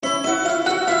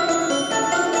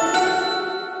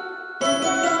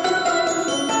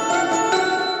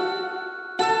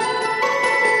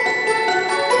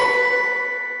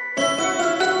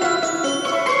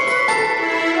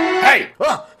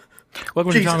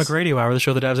Welcome to Atomic Radio Hour, the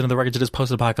show that dives into the wreckage that is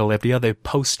post-apocalyptia, the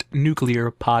post-nuclear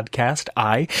podcast.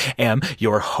 I am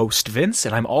your host, Vince,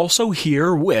 and I'm also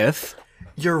here with...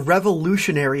 your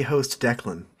revolutionary host,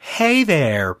 Declan. Hey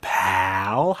there,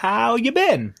 pal. How you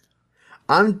been?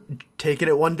 I'm taking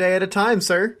it one day at a time,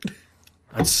 sir.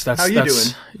 How you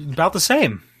doing? About the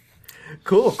same.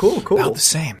 Cool. About the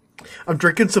same. I'm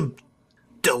drinking some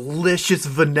delicious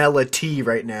vanilla tea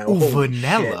right now. Ooh,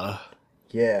 vanilla? Shit.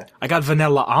 Yeah. I got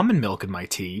vanilla almond milk in my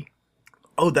tea.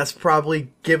 Oh, that's probably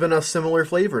giving us similar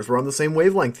flavors. We're on the same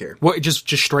wavelength here. What, just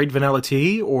straight vanilla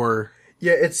tea, or...?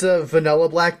 Yeah, it's a vanilla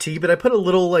black tea, but I put a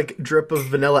little, drip of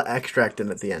vanilla extract in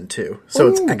at the end, too. So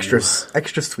Ooh. It's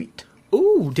extra sweet.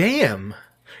 Ooh, damn. You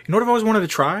know what I've always wanted to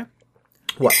try?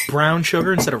 What? Brown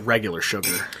sugar instead of regular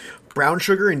sugar. Brown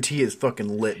sugar and tea is fucking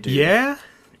lit, dude. Yeah?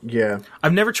 Yeah.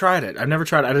 I've never tried it. I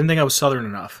didn't think I was Southern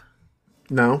enough.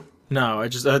 No? No,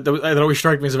 that always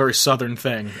struck me as a very Southern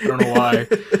thing. I don't know why.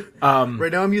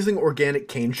 Right now I'm using organic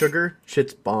cane sugar.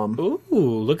 Shit's bomb. Ooh,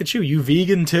 look at you. You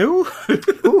vegan too?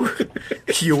 Ooh,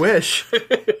 you wish.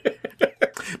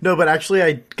 No, but actually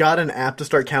I got an app to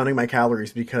start counting my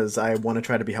calories because I want to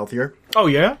try to be healthier. Oh,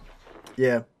 yeah?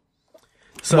 Yeah.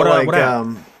 So, what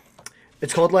app?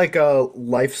 It's called,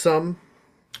 LifeSum.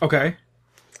 Okay.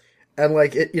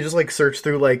 And, you just, search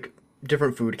through,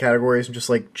 different food categories and just,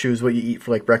 choose what you eat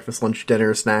for, breakfast, lunch,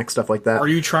 dinner, snacks, stuff like that. Are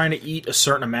you trying to eat a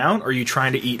certain amount? Or are you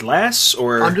trying to eat less?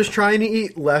 Or I'm just trying to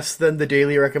eat less than the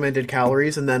daily recommended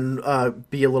calories and then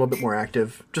be a little bit more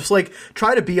active. Just,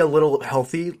 try to be a little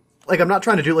healthy. I'm not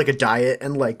trying to do, a diet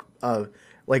and,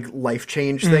 life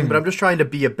change thing, but I'm just trying to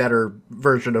be a better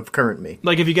version of current me.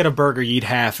 if you get a burger, you eat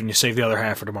half and you save the other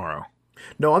half for tomorrow.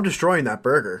 No, I'm destroying that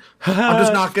burger. I'm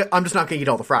just not gonna eat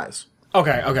all the fries.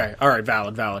 Okay. All right,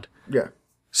 valid. Yeah.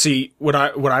 See, what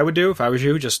I would do if I was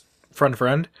you, just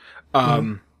friend,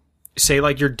 say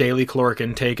your daily caloric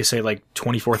intake is say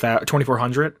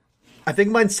 2400. I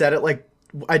think mine set it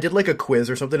I did a quiz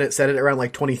or something. It set it around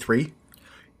 23.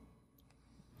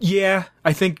 Yeah,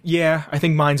 I think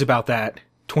mine's about that.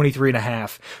 23 and a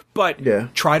half. But yeah.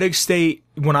 Try to stay,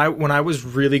 when I was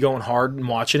really going hard and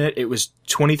watching it, it was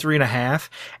 23 and a half,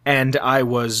 and I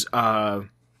was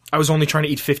only trying to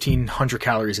eat 1,500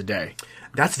 calories a day.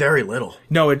 That's very little.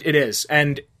 No, it is.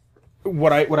 And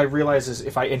what I realized is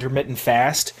if I intermittent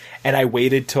fast and I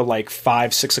waited till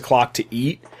 5, 6 o'clock to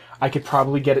eat, I could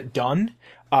probably get it done,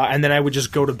 and then I would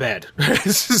just go to bed.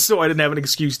 So I didn't have an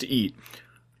excuse to eat.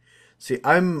 See,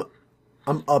 I'm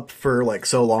up for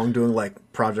so long doing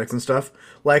projects and stuff.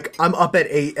 I'm up at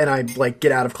 8 and I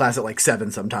get out of class at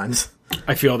 7 sometimes.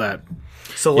 I feel that.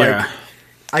 So yeah.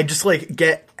 I just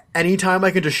get anytime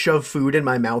I can just shove food in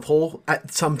my mouth hole.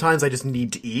 Sometimes I just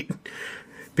need to eat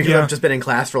because I've just been in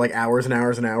class for hours and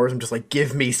hours and hours. I'm just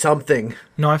give me something.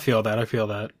 No, I feel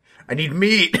that. I need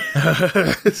meat.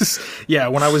 Yeah,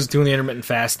 when I was doing the intermittent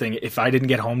fasting, if I didn't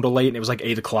get home till late and it was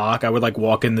 8 o'clock, I would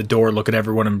walk in the door, look at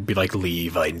everyone, and be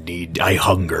leave. I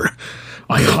hunger.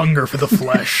 I hunger for the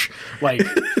flesh.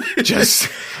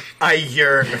 I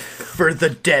yearn for the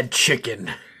dead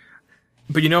chicken.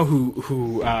 But you know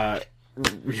who I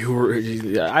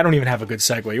don't even have a good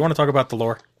segue. You want to talk about the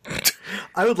lore?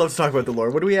 I would love to talk about the lore.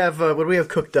 What do we have? What do we have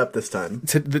cooked up this time?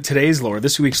 Today's lore,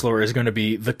 this week's lore, is going to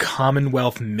be the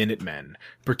Commonwealth Minutemen,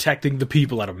 protecting the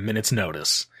people at a minute's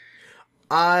notice.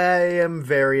 I am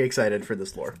very excited for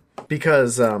this lore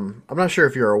because I'm not sure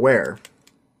if you're aware,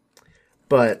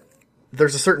 but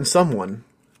there's a certain someone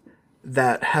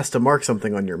that has to mark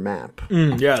something on your map.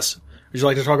 Yes. Would you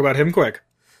like to talk about him quick?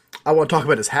 I want to talk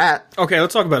about his hat. Okay,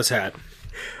 let's talk about his hat.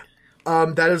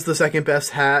 That is the second best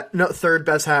hat. No, third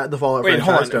best hat in the Fallout franchise.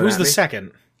 Wait, hold on. Who's the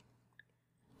second?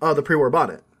 Oh, the pre-war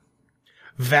bonnet.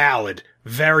 Valid.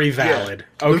 Very valid.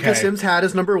 Yeah. Okay. Lucas Sims' hat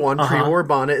is number 1. Pre-war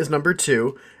bonnet is number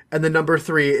 2. And then number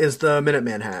 3 is the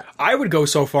Minuteman hat. I would go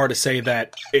so far to say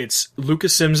that it's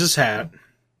Lucas Sims' hat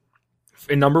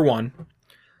in number 1.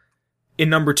 In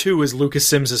number 2 is Lucas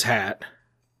Sims' hat.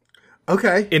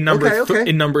 Okay. In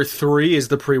number 3 is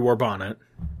the pre-war bonnet.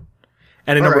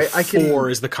 And in number 4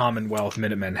 is the Commonwealth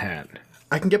Minutemen hat.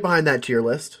 I can get behind that tier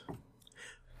list.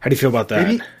 How do you feel about that?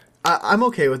 Maybe I'm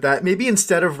okay with that. Maybe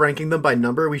instead of ranking them by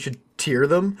number, we should tier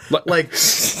them. Lucas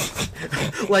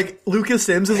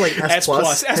Sims is S+.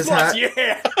 S+,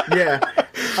 yeah.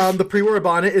 Yeah. The pre-war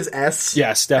bonnet is S.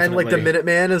 Yes, definitely. And the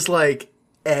Minuteman is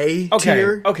A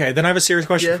tier. Okay, then I have a serious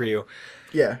question for you.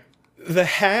 Yeah. The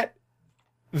hat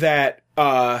that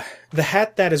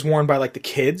is worn by the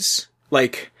kids,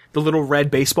 the little red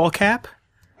baseball cap.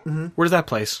 Mm-hmm. Where does that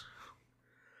place?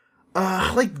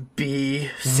 B,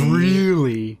 C.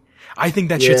 Really? I think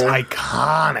that shit's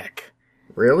iconic.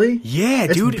 Really? Yeah,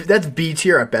 dude. That's B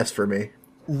tier at best for me.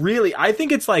 Really, I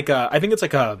think it's like a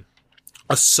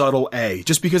subtle A,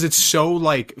 just because it's so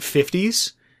like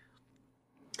 50s.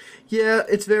 Yeah,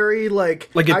 it's very like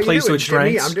it how plays you to doing, its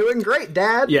Jimmy? strengths. I'm doing great,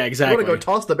 Dad. Yeah, exactly. You want to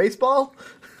go toss the baseball?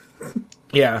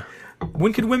 Yeah.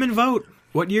 When could women vote?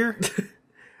 What year?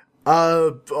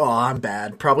 I'm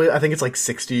bad. Probably, I think it's like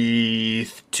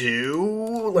 62.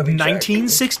 Let me check.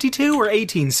 1962 or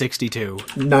 1862?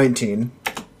 19.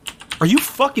 Are you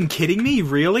fucking kidding me?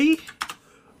 Really?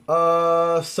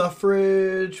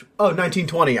 Suffrage. Oh,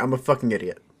 1920. I'm a fucking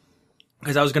idiot.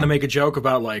 Because I was going to make a joke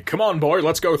about like, come on, boy,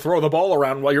 let's go throw the ball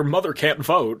around while your mother can't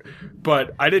vote.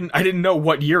 But I didn't know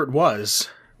what year it was.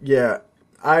 Yeah.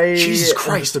 Jesus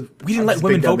Christ. We didn't let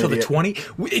women vote till the 20?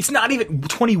 It's not even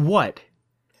 20 what?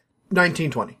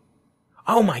 1920.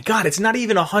 Oh my god, it's not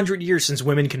even 100 years since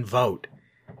women can vote.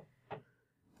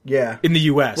 Yeah. In the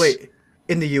U.S. Wait,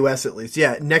 in the U.S. at least.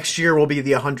 Yeah, next year will be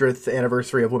the 100th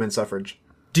anniversary of women's suffrage.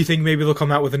 Do you think maybe they'll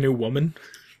come out with a new woman?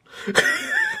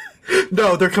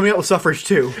 No, they're coming out with suffrage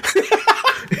too.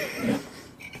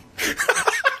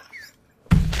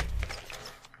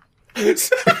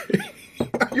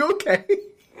 Are you okay?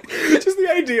 Just the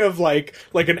idea of like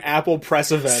an Apple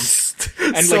press event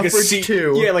and like a suffrage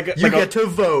too. Yeah, you get to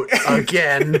vote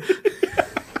again.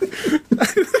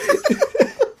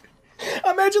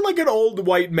 Imagine like an old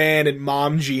white man in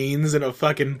mom jeans and a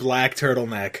fucking black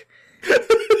turtleneck.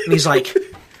 And he's like,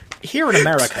 here in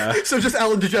America. So just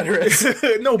Ellen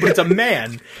DeGeneres. No, but it's a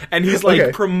man. And he's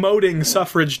like promoting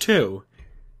suffrage too.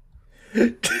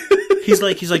 He's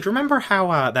like, remember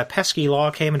how that pesky law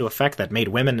came into effect that made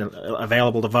women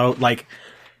available to vote? Like,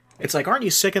 it's like, aren't you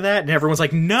sick of that? And everyone's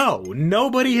like, no,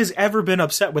 nobody has ever been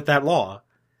upset with that law.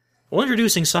 Well,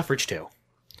 introducing suffrage too.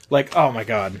 Like, oh my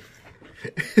god.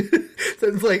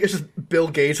 It's like, it's just Bill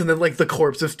Gates and then like the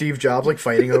corpse of Steve Jobs like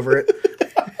fighting over it.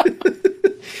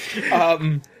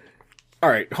 All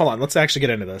right, hold on. Let's actually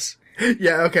get into this.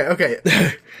 Yeah, okay.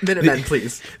 Minutemen,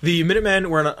 please. The Minutemen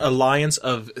were an alliance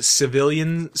of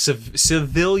civilian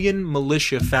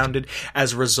militia founded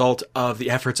as a result of the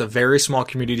efforts of various small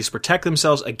communities to protect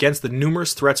themselves against the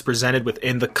numerous threats presented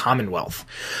within the Commonwealth.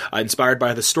 Inspired by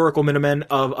the historical Minutemen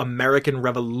of American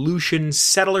Revolution,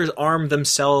 settlers armed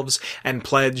themselves and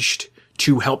pledged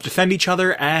to help defend each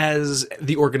other as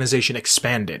the organization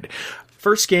expanded.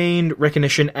 First gained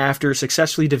recognition after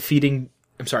successfully defending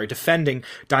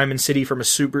Diamond City from a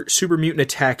super mutant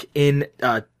attack in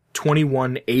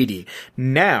 2180.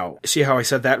 Now, see how I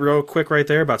said that real quick right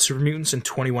there about super mutants in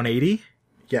 2180?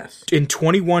 Yes. In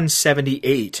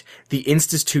 2178, the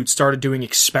Institute started doing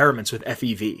experiments with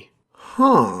FEV.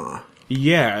 Huh.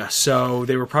 Yeah, so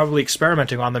they were probably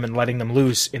experimenting on them and letting them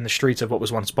loose in the streets of what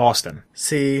was once Boston.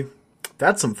 See,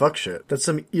 that's some fuck shit. That's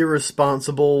some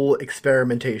irresponsible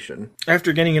experimentation.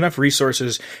 After gaining enough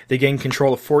resources, they gained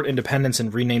control of Fort Independence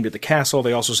and renamed it the Castle.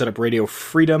 They also set up Radio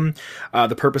Freedom,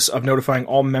 the purpose of notifying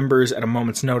all members at a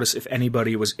moment's notice if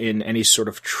anybody was in any sort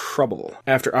of trouble.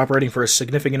 After operating for a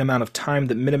significant amount of time,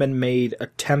 the Minutemen made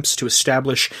attempts to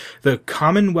establish the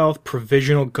Commonwealth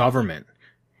Provisional Government,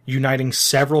 uniting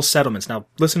several settlements. Now,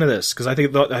 listen to this, because I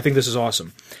think this is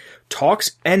awesome.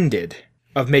 Talks ended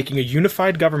of making a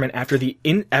unified government after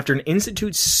an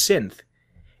Institute synth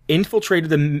infiltrated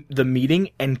the meeting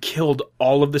and killed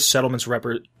all of the settlement's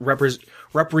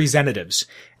representatives,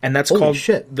 and that's called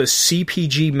the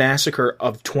CPG massacre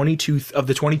of the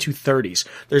 2230s.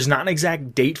 There's not an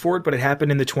exact date for it, but it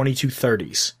happened in the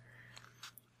 2230s.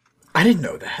 I didn't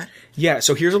know that. Yeah,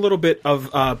 so here's a little bit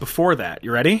of before that.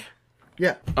 You ready?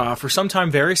 Yeah. For some time,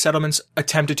 various settlements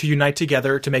attempted to unite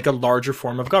together to make a larger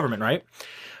form of government, right?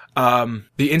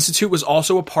 The Institute was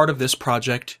also a part of this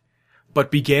project,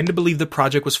 but began to believe the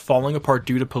project was falling apart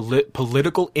due to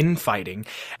political infighting.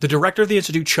 The director of the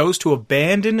Institute chose to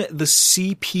abandon the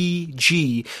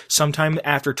CPG sometime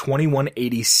after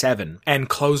 2187 and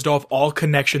closed off all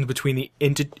connections between the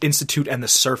Institute and the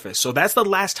surface. So that's the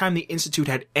last time the Institute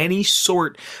had any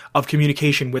sort of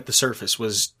communication with the surface,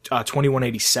 was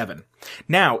 2187.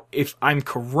 Now, if I'm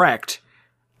correct,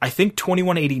 I think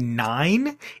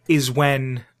 2189 is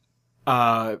when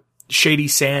Shady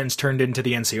Sands turned into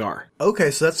the NCR.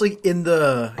 Okay, so that's like in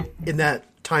that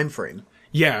time frame.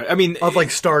 Yeah, I mean, of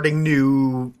like starting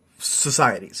new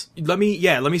societies. Let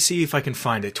me see if I can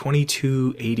find it.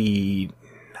 2289.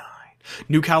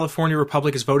 New California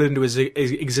Republic is voted into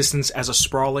existence as a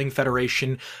sprawling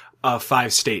federation of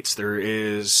 5 states. There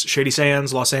is Shady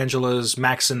Sands, Los Angeles,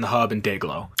 Maxon, the Hub, and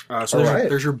Dayglow. So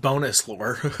there's your bonus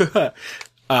lore.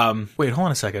 Wait, hold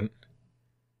on a second.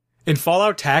 In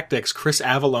Fallout Tactics, Chris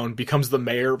Avallone becomes the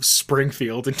mayor of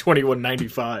Springfield in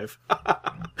 2195.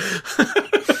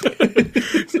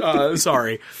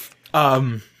 Sorry.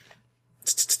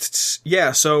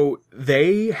 Yeah, so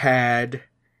they had,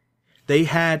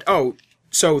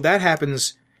 so that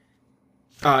happens,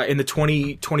 in the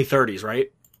 2030s,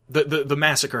 right? The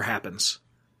massacre happens.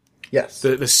 Yes.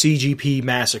 The CGP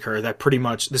massacre that pretty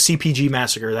much, the CPG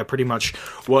massacre that pretty much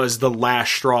was the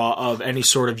last straw of any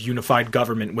sort of unified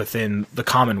government within the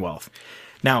Commonwealth.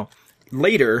 Now,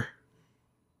 later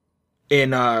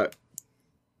in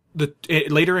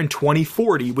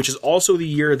 2040, which is also the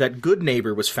year that Good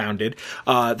Neighbor was founded,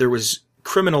 there was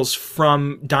criminals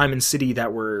from Diamond City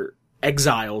that were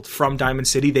exiled from Diamond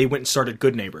City. They went and started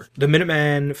Good Neighbor. The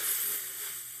Minutemen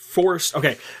in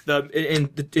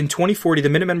 2040, the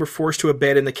Minutemen were forced to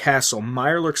abandon the castle.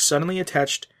 Mirelurk suddenly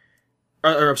attacked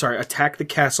the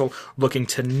castle looking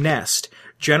to nest.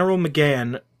 General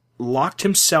McGann locked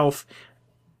himself.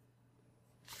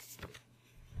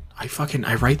 I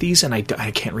write these and I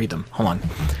can't read them. Hold on.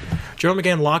 General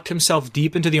McGann locked himself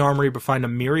deep into the armory to find a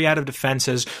myriad of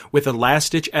defenses with a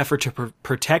last-ditch effort to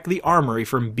protect the armory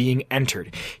from being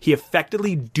entered. He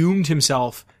effectively doomed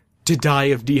himself to die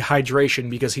of dehydration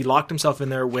because he locked himself in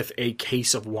there with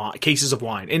cases of wine.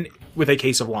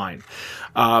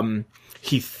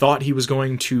 He thought he was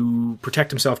going to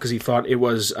protect himself because he thought it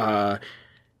was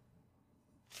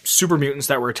super mutants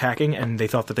that were attacking, and they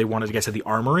thought that they wanted to get to the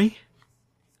armory.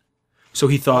 So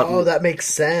he thought... Oh, that makes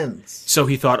sense. So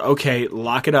he thought, okay,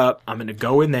 lock it up. I'm going to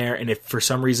go in there, and if for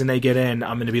some reason they get in,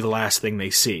 I'm going to be the last thing they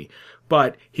see.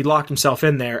 But he locked himself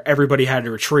in there, everybody had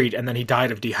to retreat, and then he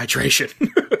died of dehydration.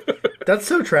 That's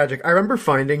so tragic. I remember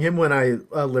finding him when I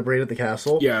liberated the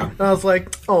castle. Yeah. And I was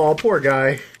like, oh, poor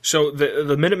guy. So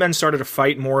the Minutemen started to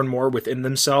fight more and more within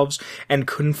themselves and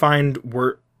couldn't find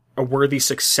a worthy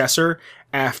successor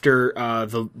after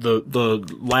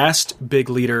the last big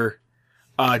leader,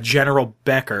 General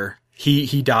Becker.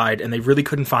 He died, and they really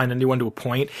couldn't find anyone to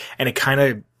appoint, and it kind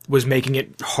of was making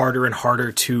it harder and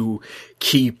harder to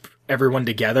keep everyone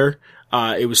together.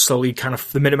 It was slowly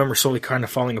the Minutemen were slowly kind of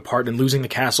falling apart, and losing the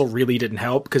castle really didn't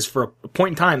help, because for a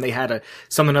point in time, they had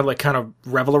something to kind of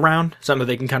revel around, something that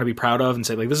they can kind of be proud of and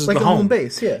say, this is like the home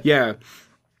base, yeah. Yeah.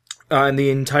 And the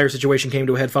entire situation came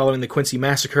to a head following the Quincy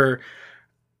Massacre.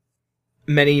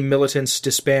 Many militants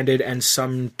disbanded, and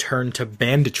some turned to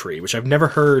banditry, which I've never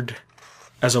heard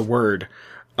as a word.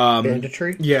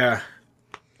 Banditry? Yeah.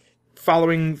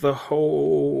 Following the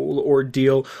whole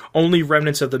ordeal, only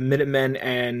remnants of the Minutemen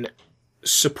and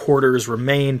supporters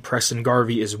remain. Preston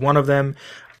Garvey is one of them.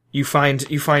 You find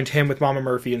him with Mama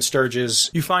Murphy and Sturgis.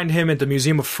 You find him at the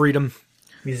Museum of Freedom.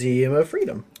 Museum of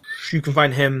Freedom. You can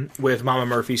find him with Mama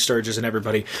Murphy, Sturgis, and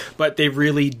everybody. But they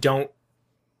really don't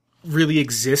really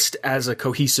exist as a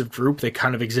cohesive group. They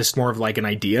kind of exist more of like an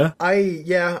idea.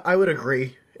 I would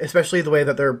agree. Especially the way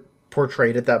that they're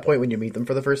portrayed at that point when you meet them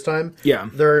for the first time. Yeah.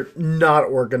 They're not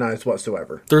organized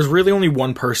whatsoever. There's really only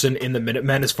one person in the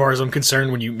Minutemen as far as I'm concerned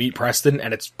when you meet Preston,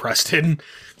 and it's Preston.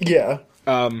 Yeah.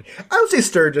 I would say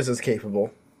Sturgis is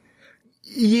capable.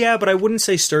 Yeah, but I wouldn't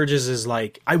say Sturgis is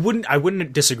like... I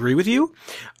wouldn't disagree with you,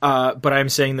 but I'm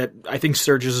saying that I think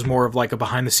Sturgis is more of like a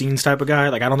behind-the-scenes type of guy.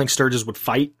 Like, I don't think Sturgis would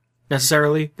fight,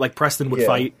 necessarily. Like, Preston would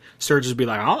fight. Sturgis would be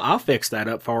like, I'll fix that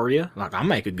up for you. Like, I'll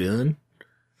make a gun.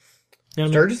 You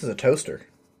know Sturgis is a toaster.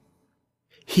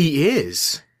 He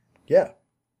is. Yeah.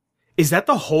 Is that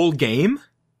the whole game?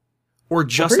 Or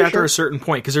just after a certain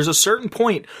point? Because there's a certain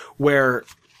point where...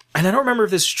 And I don't remember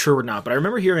if this is true or not, but I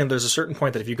remember hearing there's a certain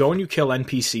point that if you go and you kill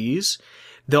NPCs,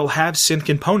 they'll have synth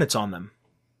components on them.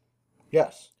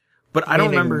 Yes. But I don't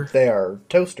remember... They are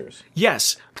toasters.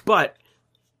 Yes, but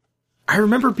I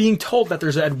remember being told that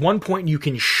there's at one point you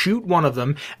can shoot one of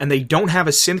them and they don't have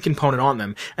a synth component on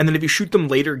them. And then if you shoot them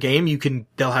later game,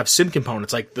 they'll have synth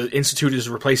components. Like the Institute is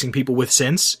replacing people with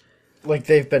synths. Like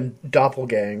they've been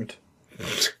doppelganged.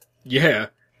 Yeah.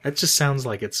 That just sounds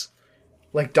like it's...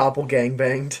 Like doppelgang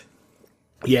banged.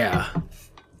 Yeah.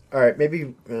 Alright,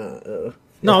 maybe... no,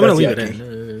 I'm going to leave yucky. it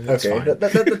in. Okay,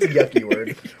 that's a yucky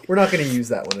word. We're not going to use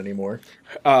that one anymore.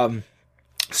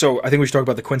 So I think we should talk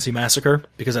about the Quincy Massacre,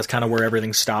 because that's kind of where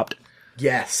everything stopped.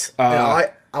 Yes. I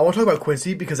want to talk about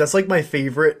Quincy, because that's like my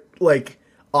favorite, like,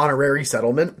 honorary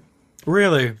settlement.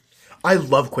 Really? I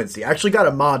love Quincy. I actually got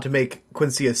a mod to make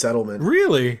Quincy a settlement.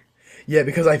 Really? Yeah,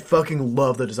 because I fucking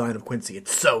love the design of Quincy.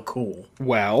 It's so cool.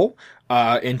 Well,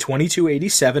 in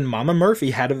 2287, Mama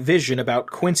Murphy had a vision about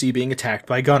Quincy being attacked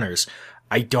by gunners.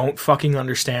 I don't fucking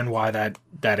understand why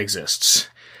that exists.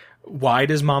 Why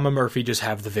does Mama Murphy just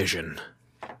have the vision?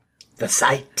 The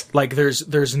sight. Like,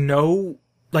 there's no...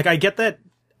 Like, I get that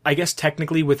I guess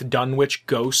technically with Dunwich,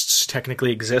 ghosts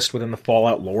technically exist within the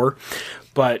Fallout lore,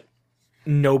 but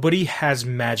nobody has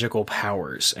magical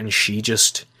powers, and she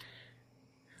just...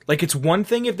 Like, it's one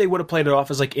thing if they would have played it off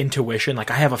as, like, intuition,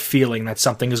 like, I have a feeling that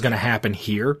something is going to happen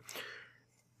here.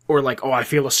 Or, like, oh, I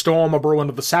feel a storm a-brewing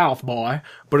to the south, boy.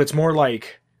 But it's more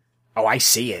like, oh, I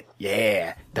see it.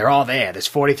 Yeah, they're all there. There's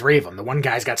 43 of them. The one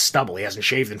guy's got stubble. He hasn't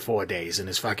shaved in 4 days, and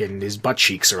his butt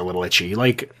cheeks are a little itchy.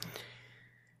 Like...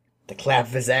 The clap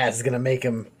of his ass is going to make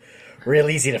him real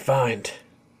easy to find.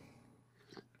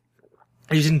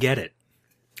 I just didn't get it.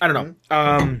 I don't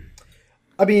know.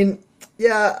 I mean,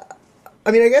 yeah... I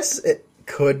mean, I guess it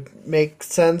could make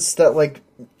sense that, like,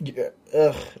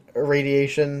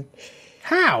 radiation...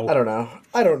 How? I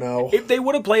don't know. If they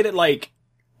would have played it like,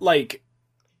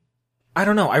 I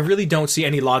don't know. I really don't see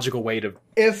any logical way to...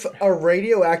 If a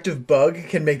radioactive bug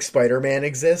can make Spider-Man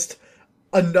exist,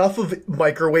 enough of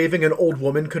microwaving an old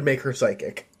woman could make her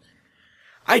psychic.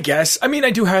 I guess. I mean, I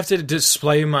do have to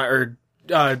display my,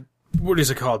 what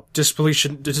is it called? Disbelief,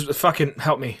 fucking,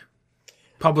 help me.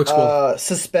 Public school.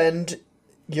 Suspend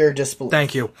your disbelief.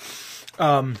 Thank you.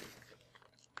 Yeah,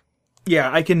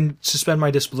 I can suspend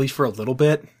my disbelief for a little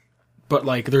bit, but,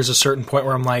 like, there's a certain point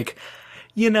where I'm like,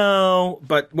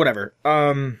 but whatever.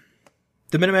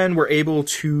 The Minutemen were able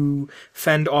to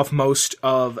fend off most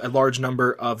of a large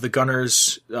number of the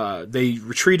gunners. They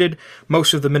retreated.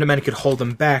 Most of the Minutemen could hold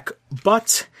them back,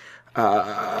 but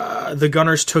the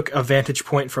gunners took a vantage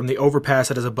point from the overpass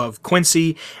that is above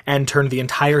Quincy and turned the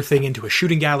entire thing into a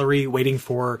shooting gallery, waiting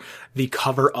for the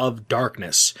cover of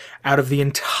darkness. Out of the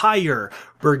entire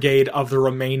brigade of the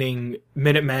remaining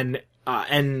Minutemen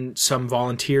and some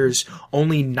volunteers,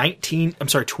 only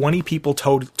 20 people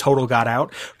total got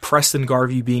out. Preston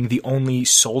Garvey being the only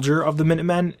soldier of the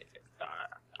Minutemen,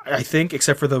 I think,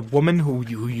 except for the woman who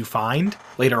you find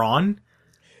later on.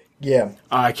 Yeah.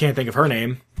 I can't think of her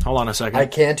name. Hold on a second. I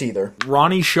can't either.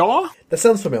 Ronnie Shaw? That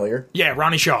sounds familiar. Yeah,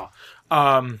 Ronnie Shaw.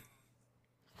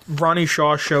 Ronnie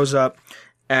Shaw shows up,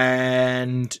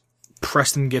 and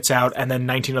Preston gets out, and then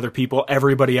 19 other people.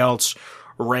 Everybody else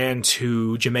ran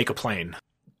to Jamaica Plain.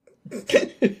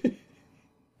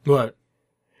 What?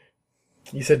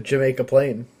 You said Jamaica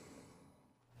Plain.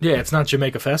 Yeah, it's not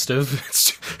Jamaica Festive.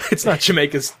 It's not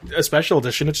Jamaica's a special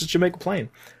edition. It's just Jamaica Plain.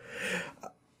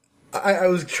 I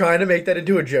was trying to make that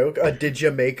into a joke, a did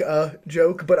you make a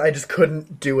joke, but I just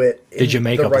couldn't do it in Did you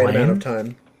make the a right plane? amount of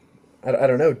time. I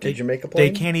don't know. Did you make a plane?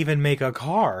 They can't even make a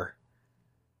car.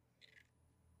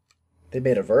 They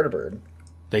made a vertibird.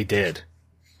 They did.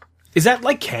 Is that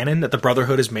like canon that the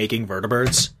Brotherhood is making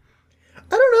vertibirds?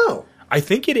 I don't know. I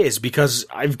think it is because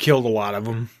I've killed a lot of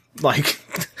them. Like,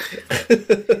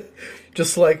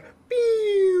 just like.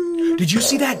 Did you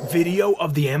see that video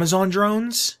of the Amazon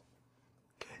drones?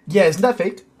 Yeah, isn't that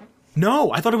fake?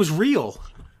 No, I thought it was real.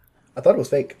 I thought it was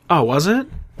fake. Oh, was it?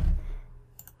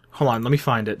 Hold on, let me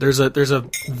find it. There's a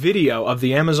video of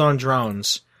the Amazon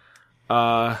drones.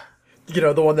 The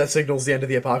one that signals the end of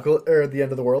the apocalypse or the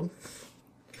end of the world.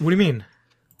 What do you mean?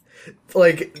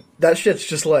 Like that shit's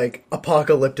just like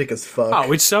apocalyptic as fuck.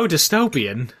 Oh, it's so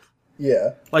dystopian.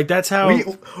 Yeah. Like that's how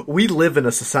we live in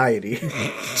a society.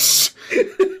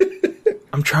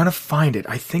 I'm trying to find it.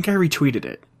 I think I retweeted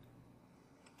it.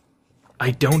 I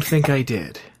don't think I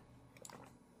did.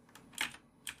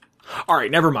 Alright,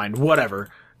 never mind.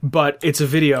 Whatever. But it's a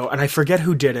video, and I forget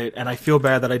who did it, and I feel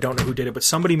bad that I don't know who did it, but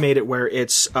somebody made it where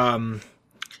it's the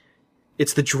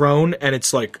drone, and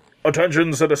it's like,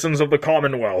 "Attention, citizens of the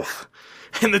Commonwealth."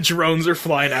 And the drones are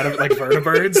flying out of it like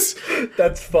vertibirds.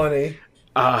 That's funny.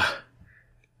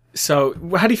 So,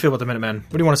 how do you feel about the Minutemen?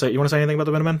 What do you want to say? You want to say anything about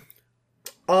the Minutemen?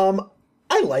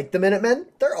 I like the Minutemen.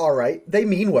 They're alright. They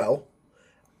mean well.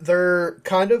 They're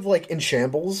kind of like in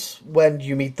shambles when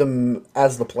you meet them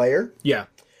as the player. Yeah.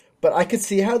 But I could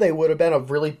see how they would have been a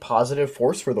really positive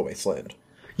force for the Wasteland.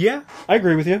 Yeah, I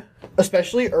agree with you.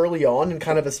 Especially early on and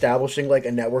kind of establishing like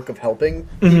a network of helping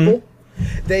people.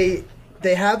 They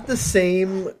have the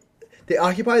same... They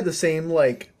occupy the same,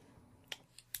 like...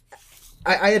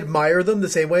 I admire them the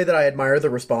same way that I admire the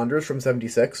Responders from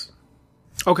 76.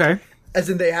 Okay. As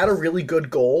in, they had a really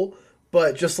good goal,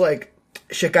 but just like...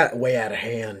 Shit got way out of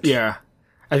hand. Yeah.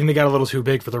 I think they got a little too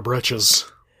big for their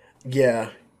britches. Yeah.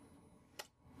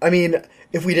 I mean,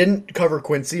 if we didn't cover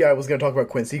Quincy, I was going to talk about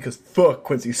Quincy, because fuck,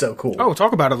 Quincy's so cool. Oh,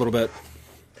 talk about it a little bit.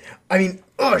 I mean,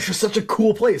 it's just such a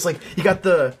cool place. Like, you got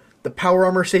the power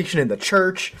armor station in the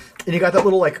church, and you got that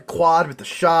little, like, quad with the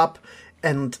shop,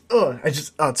 and,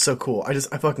 it's so cool. I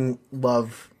fucking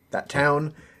love that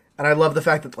town, and I love the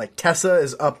fact that, like, Tessa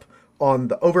is up on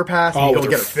the overpass, and you go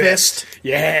get her fist.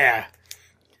 Yeah!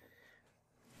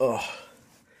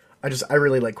 I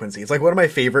really like Quincy. It's like one of my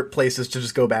favorite places to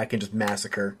just go back and just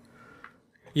massacre.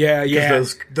 Yeah, yeah.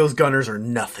 Those gunners are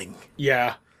nothing.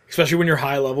 Yeah. Especially when you're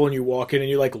high level and you walk in and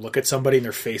you, like, look at somebody and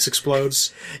their face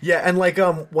explodes. Yeah, and, like,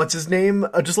 what's his name?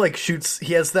 Just, like, shoots...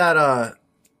 He has that,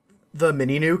 the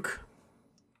mini nuke.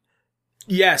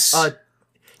 Yes.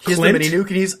 He has the mini nuke,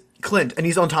 and he's... Clint, and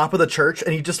he's on top of the church,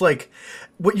 and he just, like...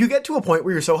 You get to a point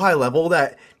where you're so high level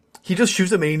that he just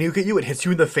shoots a mini nuke at you, it hits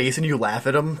you in the face, and you laugh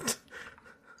at him.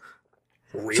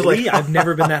 Really? So, like, I've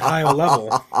never been that high a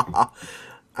level.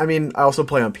 I mean, I also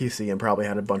play on PC and probably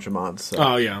had a bunch of mods. So.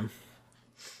 Oh, yeah.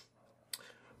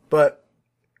 But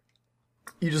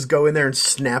you just go in there and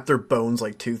snap their bones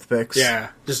like toothpicks.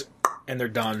 Yeah, and they're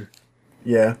done.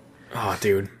 Yeah. Oh,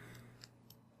 dude.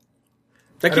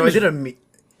 I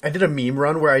did a meme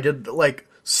run where I did, like,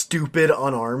 stupid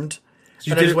unarmed.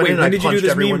 So I just went in and I punched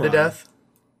everyone to death.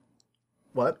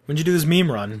 What? When did you do this meme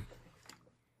run?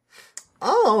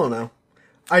 Oh,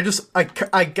 I don't know.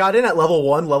 I got in at level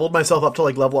 1, leveled myself up to,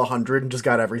 like, level 100 and just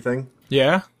got everything.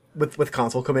 Yeah? With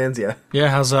console commands, yeah. Yeah,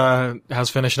 how's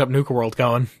finishing up Nuka World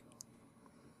going?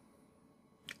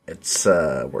 It's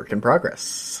work in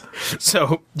progress.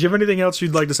 So, do you have anything else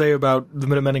you'd like to say about the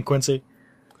Minutemen and Quincy?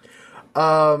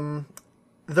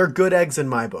 They're good eggs in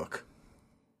my book.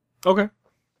 Okay.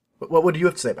 What would you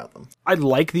have to say about them? I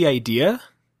like the idea.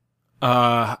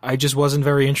 I just wasn't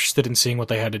very interested in seeing what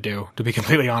they had to do, to be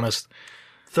completely honest.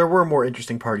 There were more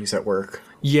interesting parties at work.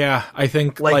 Yeah, I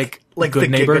think like the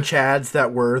Neighbor. Giga Chads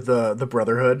that were the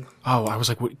Brotherhood. Oh, I was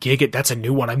like, what, Giga? That's a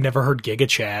new one. I've never heard Giga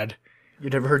Chad. You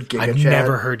never heard Giga Chad? I've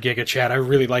never heard Giga Chad. I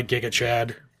really like Giga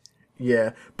Chad.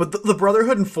 Yeah, but the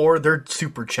Brotherhood and 4, they're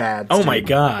super Chads. Oh my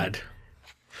god!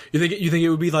 You think it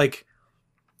would be like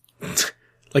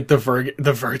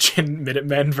the Virgin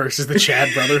Minutemen versus the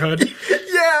Chad Brotherhood?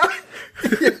 Yeah.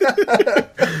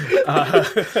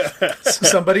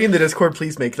 Somebody in the Discord,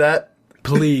 please make that.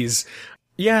 Please.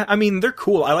 Yeah, I mean, they're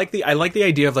cool. I like the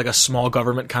idea of like a small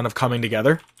government kind of coming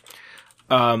together.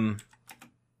 That's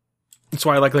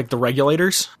why I like the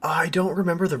Regulators. I don't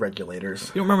remember the Regulators.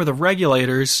 You don't remember the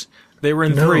Regulators? They were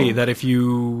in 3, that if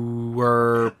you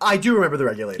were... I do remember the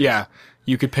Regulators. Yeah.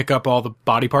 You could pick up all the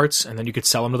body parts, and then you could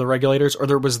sell them to the Regulators. Or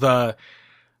there was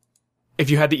if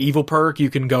you had the evil perk,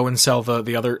 you can go and sell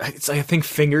the other... It's, I think,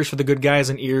 fingers for the good guys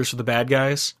and ears for the bad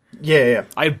guys. Yeah.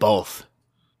 I had both.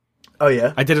 Oh,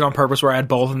 yeah? I did it on purpose where I had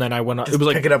both, and then I went... It was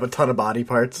like picking up a ton of body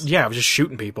parts. Yeah, I was just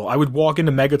shooting people. I would walk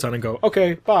into Megaton and go,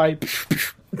 okay, bye.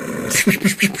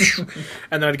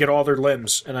 And then I'd get all their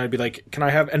limbs, and I'd be like, can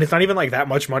I have... And it's not even like that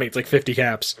much money. It's like 50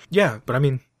 caps. Yeah, but I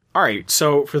mean... Alright,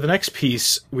 so for the next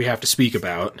piece we have to speak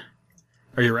about...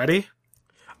 Are you ready?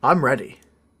 I'm ready.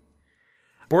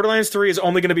 Borderlands 3 is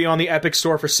only going to be on the Epic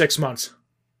Store for 6 months.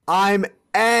 I'm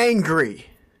angry.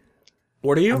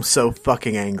 What are you? I'm so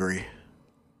fucking angry.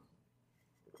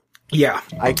 Yeah.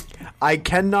 I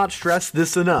cannot stress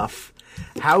this enough.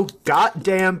 How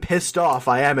goddamn pissed off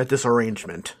I am at this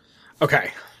arrangement.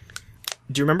 Okay.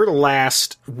 Do you remember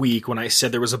last week when I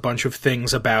said there was a bunch of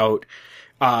things about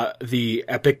the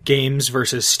Epic Games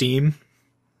versus Steam?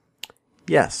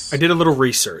 Yes. I did a little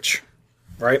research,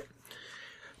 right?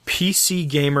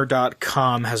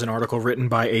 PCGamer.com has an article written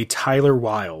by a Tyler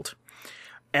Wilde.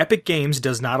 Epic Games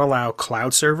does not allow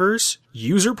cloud servers,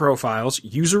 user profiles,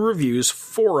 user reviews,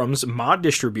 forums, mod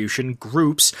distribution,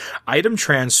 groups, item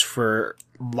transfer,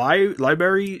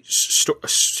 library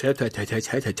sorting,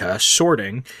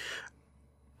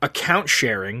 account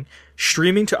sharing,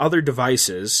 streaming to other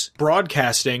devices,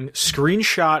 broadcasting,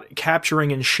 screenshot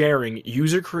capturing and sharing,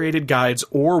 user-created guides,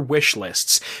 or wish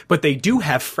lists. But they do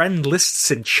have friend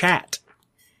lists and chat.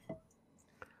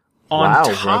 Wow,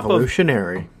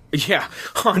 revolutionary. Yeah,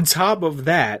 on top of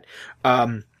that,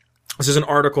 this is an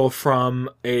article from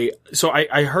so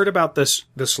I heard about this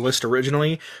list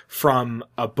originally from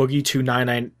a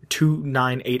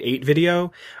Boogie2988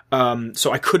 video.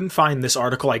 So I couldn't find this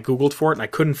article. I Googled for it and I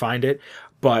couldn't find it.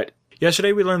 But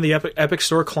yesterday we learned the Epic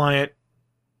Store client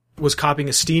was copying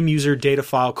a Steam user data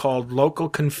file called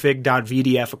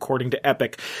localconfig.vdf. According to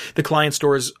Epic, the client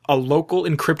stores a local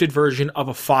encrypted version of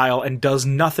a file and does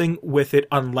nothing with it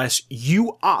unless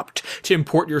you opt to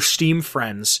import your Steam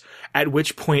friends, at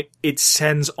which point it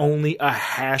sends only a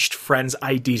hashed friends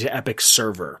ID to Epic's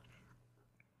server.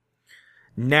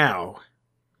 Now,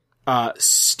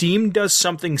 Steam does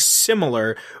something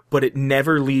similar, but it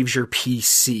never leaves your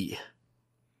PC.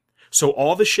 So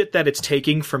all the shit that it's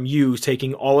taking from you,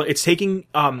 it's taking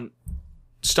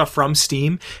stuff from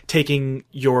Steam, taking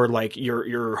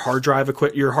your hard drive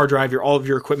all of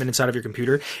your equipment inside of your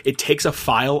computer. It takes a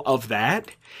file of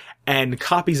that and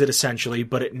copies it essentially,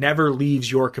 but it never leaves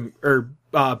your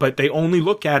but they only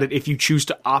look at it if you choose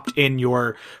to opt in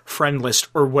your friend list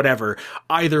or whatever.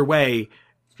 Either way,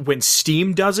 when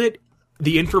Steam does it,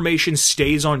 the information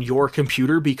stays on your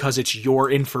computer because it's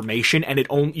your information, and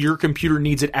your computer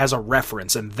needs it as a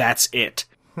reference, and that's it.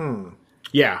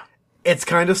 Yeah. It's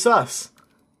kind of sus.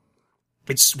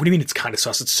 What do you mean it's kind of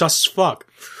sus? It's sus as fuck.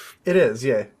 It is,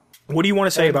 yeah. What do you want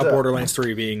to say about Borderlands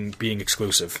 3 being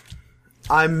exclusive?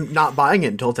 I'm not buying it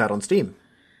until it's out on Steam.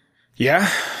 Yeah?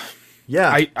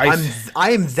 Yeah.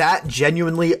 I am that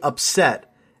genuinely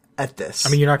upset at this. I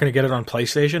mean, you're not going to get it on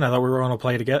PlayStation? I thought we were going to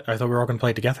play together. I thought we were all going to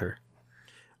play it together.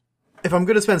 If I'm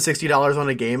going to spend $60 on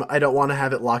a game, I don't want to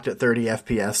have it locked at 30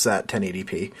 FPS at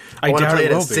 1080p. I want to doubt play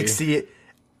it it will at be. 60.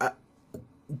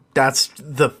 That's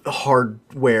the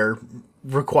hardware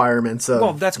requirements of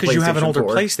Well, that's because you have an older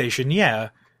 4. PlayStation, yeah.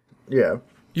 Yeah.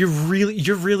 You're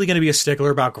really going to be a stickler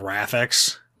about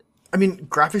graphics? I mean,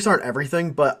 graphics aren't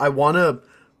everything, but I want to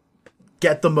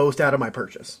get the most out of my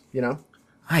purchase, you know?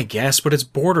 I guess, but it's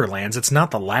Borderlands. It's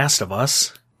not The Last of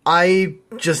Us.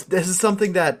 This is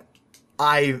something that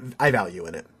I value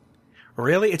in it.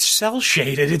 Really? It's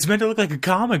cel-shaded. It's meant to look like a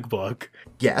comic book.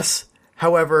 Yes.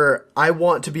 However, I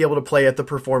want to be able to play at the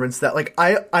performance that, like,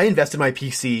 I invested in my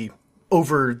PC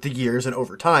over the years and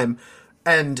over time,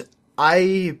 and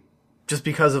just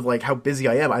because of, like, how busy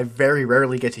I am, I very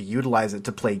rarely get to utilize it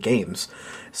to play games.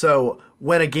 So,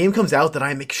 when a game comes out that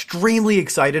I'm extremely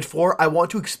excited for, I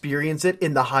want to experience it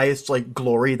in the highest, like,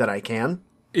 glory that I can.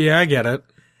 Yeah, I get it.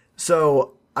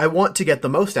 So, I want to get the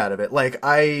most out of it. Like,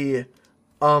 what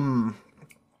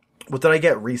did I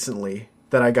get recently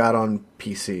that I got on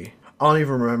PC? I don't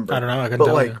even remember. I don't know. I couldn't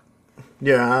tell you.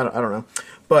 Yeah, I don't know.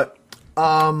 But,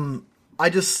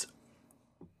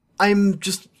 I'm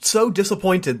just so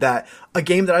disappointed that a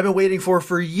game that I've been waiting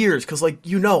for years, because, like,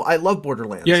 I love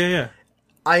Borderlands. Yeah.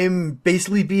 I'm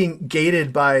basically being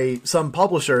gated by some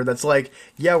publisher that's like,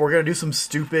 yeah, we're going to do some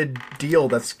stupid deal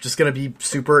that's just going to be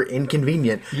super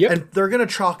inconvenient. Yep. And they're going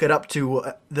to chalk it up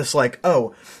to this, like,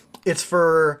 oh, it's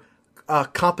for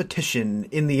competition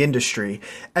in the industry.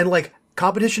 And, like,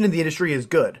 competition in the industry is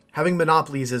good. Having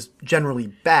monopolies is generally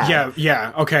bad.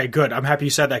 Yeah. Okay, good. I'm happy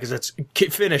you said that because that's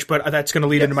finished, but that's going to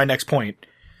lead into my next point.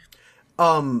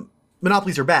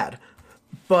 Monopolies are bad.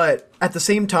 But at the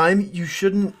same time, you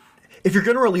shouldn't... If you're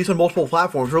going to release on multiple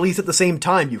platforms, release at the same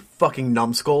time, you fucking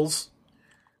numbskulls.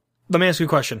 Let me ask you a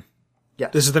question. Yeah.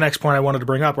 This is the next point I wanted to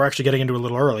bring up. We're actually getting into it a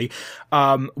little early.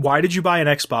 Why did you buy an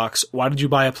Xbox? Why did you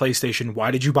buy a PlayStation?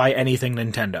 Why did you buy anything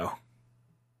Nintendo?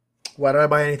 Why did I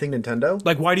buy anything Nintendo?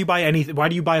 Like, why do you buy anything? Why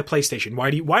do you buy a PlayStation?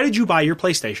 Why did you buy your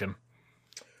PlayStation?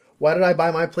 Why did I buy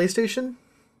my PlayStation?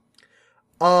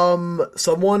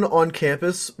 Someone on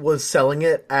campus was selling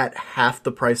it at half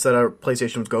the price that our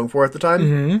PlayStation was going for at the time.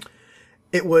 Mm-hmm.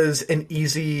 It was an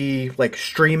easy, like,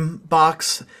 stream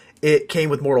box. It came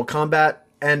with Mortal Kombat,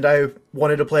 and I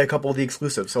wanted to play a couple of the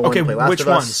exclusives. So I wanted to play Last of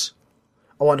Us.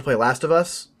 I wanted to play Last of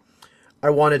Us.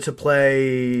 I wanted to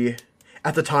play...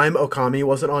 At the time, Okami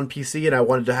wasn't on PC, and I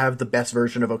wanted to have the best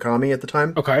version of Okami at the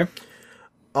time. Okay.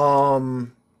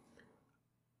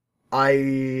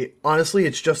 Honestly,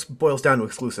 it just boils down to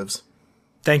exclusives.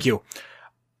 Thank you.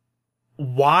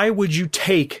 Why would you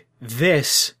take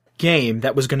this game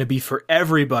that was going to be for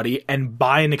everybody and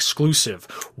buy an exclusive?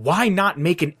 Why not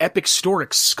make an Epic Store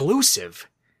exclusive?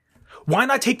 Why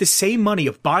not take the same money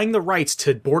of buying the rights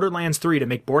to Borderlands 3 to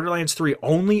make Borderlands 3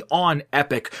 only on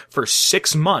Epic for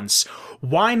 6 months?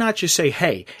 Why not just say,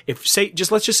 hey,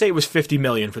 let's just say it was $50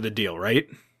 million for the deal, right?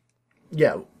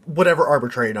 Yeah, whatever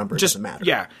arbitrary number, doesn't matter.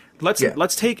 Yeah.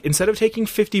 Let's take, instead of taking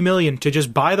 $50 million to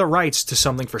just buy the rights to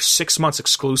something for 6 months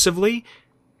exclusively,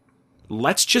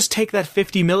 let's just take that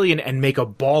 $50 million and make a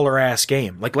baller ass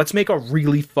game. Like, let's make a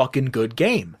really fucking good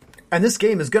game. And this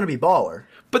game is going to be baller.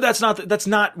 But that's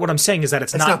not what I'm saying, is that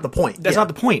that's not the point. That's not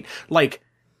the point. Like,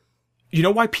 you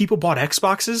know why people bought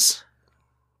Xboxes?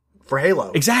 For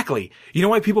Halo. Exactly. You know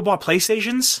why people bought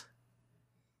PlayStations?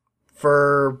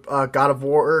 For God of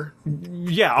War.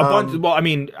 Yeah, a bunch. Well, I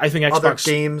mean, I think Xbox other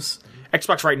games.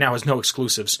 Xbox right now has no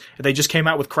exclusives. They just came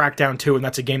out with Crackdown 2, and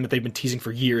that's a game that they've been teasing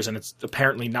for years, and it's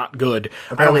apparently not good.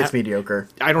 Apparently it's mediocre.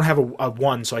 I don't have a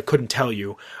one, so I couldn't tell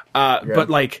you. But,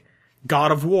 like,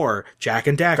 God of War, Jak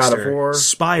and Daxter, God of War.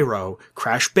 Spyro,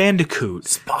 Crash Bandicoot.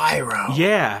 Spyro.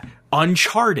 Yeah.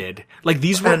 Uncharted. Like,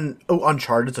 these were... And,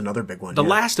 Uncharted's another big one. The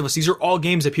Last of Us. These are all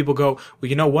games that people go, well,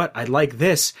 you know what? I like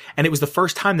this. And it was the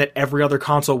first time that every other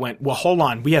console went, well, hold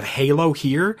on. We have Halo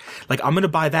here. Like, I'm going to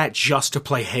buy that just to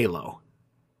play Halo.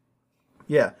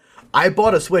 Yeah. I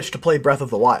bought a Switch to play Breath of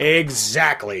the Wild.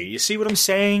 Exactly. You see what I'm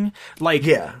saying? Like,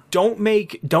 Yeah. don't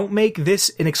make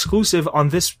this an exclusive on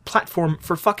this platform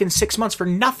for fucking 6 months for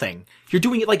nothing. You're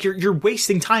doing it like you're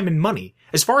wasting time and money.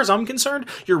 As far as I'm concerned,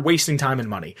 you're wasting time and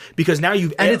money because now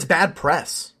And it's bad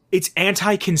press. it's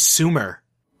anti-consumer.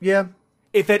 Yeah.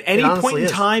 If at any honestly point in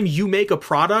is. time you make a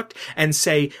product and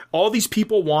say, all these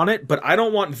people want it, but I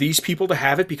don't want these people to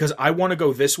have it because I want to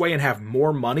go this way and have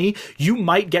more money, you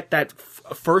might get that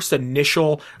first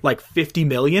initial, like, 50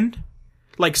 million.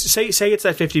 Like, say it's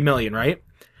that 50 million, right?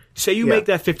 Say you make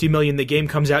that 50 million, the game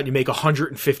comes out and you make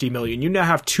 150 million. You now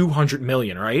have 200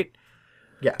 million, right?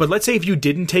 Yeah. But let's say if you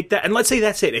didn't take that, and let's say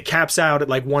that's it. It caps out at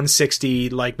like 160,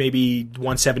 like maybe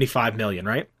 175 million,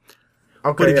 right?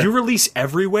 Okay, But if you release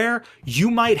everywhere, you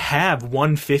might have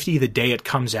 150 the day it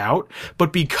comes out,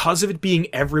 but because of it being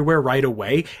everywhere right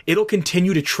away, it'll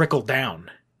continue to trickle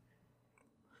down.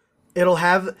 it'll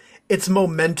have its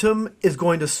momentum is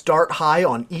going to start high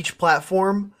on each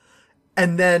platform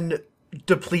and then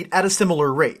deplete at a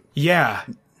similar rate. Yeah.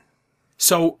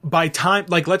 So by time,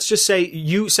 like, let's just say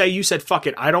you said, fuck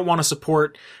it, I don't want to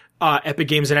support Epic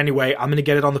Games in any way. I'm going to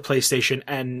get it on the PlayStation.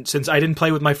 And since I didn't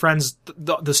play with my friends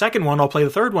the second one, I'll play the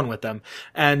third one with them.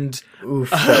 And Oof,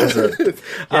 that was you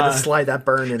had to slide that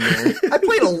burn in there. I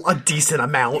played a decent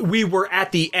amount. we were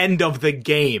at the end of the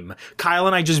game. Kyle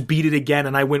and I just beat it again.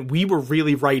 And we were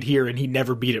really right here and he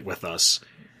never beat it with us.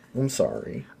 I'm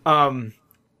sorry.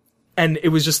 And it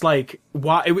was just like,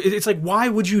 why? It's like, why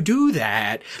would you do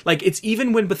that? Like, it's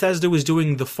even when Bethesda was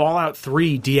doing the Fallout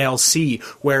 3 DLC,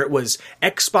 where it was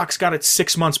Xbox got it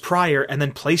 6 months prior, and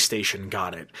then PlayStation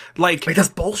got it. Like, That's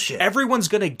bullshit. everyone's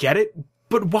gonna get it,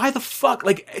 but why the fuck?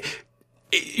 Like,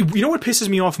 you know what pisses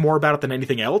me off more about it than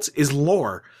anything else? Is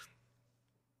lore.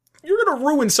 You're gonna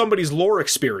ruin somebody's lore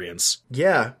experience.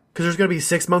 Yeah, because there's going to be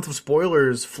 6 months of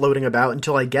spoilers floating about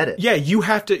until I get it. Yeah, you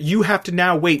have to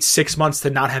now wait 6 months to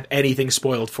not have anything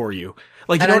spoiled for you.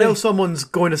 Like, you And I what know someone's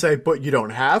going to say, but you don't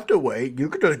have to wait. You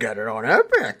could just get it on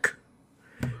Epic.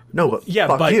 No, but Yeah,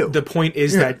 fuck but you. the point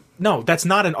is that, no, that's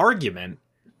not an argument.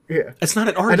 Yeah. It's not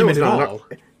an I know argument it's at not all.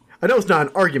 I know it's not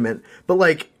an argument, but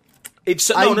like,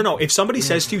 No. If somebody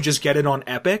says to you, just get it on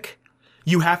Epic,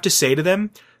 you have to say to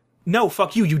them, no,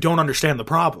 fuck you, you don't understand the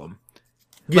problem.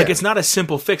 Like, yeah. it's not a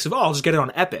simple fix of, oh, I'll just get it on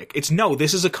Epic. It's, no,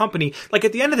 this is a company. Like,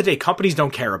 at the end of the day, companies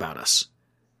don't care about us.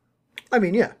 I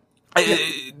mean, yeah.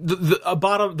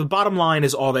 The bottom line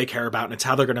is all they care about, and it's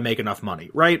how they're going to make enough money,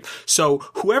 right? So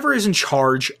whoever is in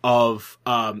charge of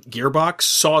Gearbox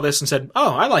saw this and said,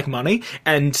 "Oh, I like money,"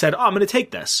 and said, "Oh, I'm going to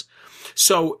take this."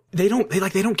 So they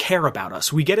don't care about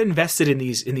us. We get invested in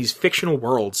these fictional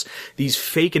worlds, these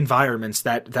fake environments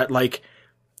that like.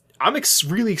 I'm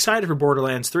really excited for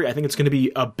Borderlands 3. I think it's going to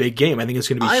be a big game. I think it's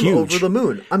going to be I'm huge. over the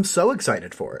moon. I'm so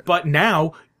excited for it. But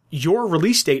now, your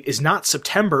release date is not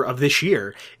September of this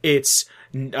year. It's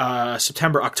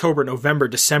September, October, November,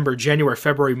 December, January,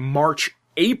 February, March,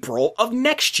 April of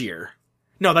next year.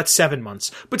 No, that's 7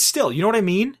 months. But still, you know what I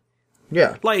mean?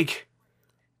 Yeah. Like,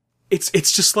 it's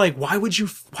just like, why would you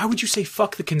say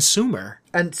fuck the consumer?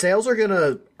 And sales are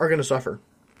gonna suffer.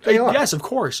 They are. Yes, of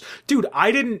course. Dude,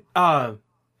 I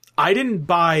didn't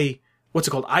buy, what's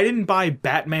it called? I didn't buy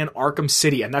Batman Arkham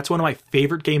City, and that's one of my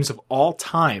favorite games of all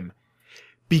time,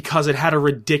 because it had a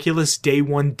ridiculous day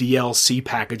one DLC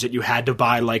package that you had to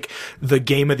buy, like,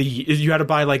 you had to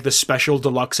buy, like, the special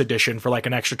deluxe edition for, like,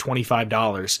 an extra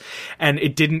 $25. And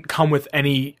it didn't come with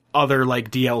any other, like,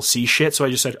 DLC shit, so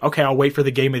I just said, okay, I'll wait for the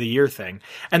Game of the Year thing.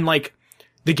 And, like,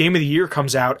 the Game of the Year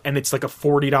comes out, and it's, like, a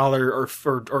 $40 or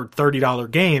 $30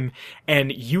 game,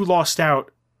 and you lost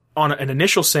out on an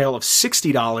initial sale of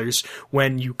 $60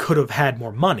 when you could have had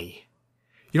more money.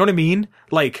 You know what I mean?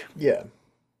 Like, Yeah.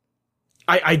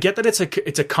 I get that it's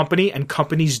a company, and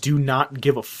companies do not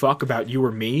give a fuck about you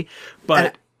or me,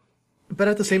 but But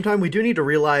at the same time, we do need to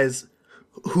realize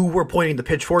who we're pointing the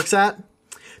pitchforks at,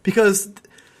 because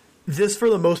this, for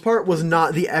the most part, was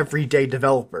not the everyday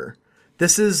developer.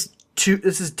 This is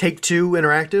Take-Two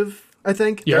Interactive, I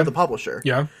think. Yeah. They're the publisher.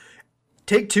 yeah.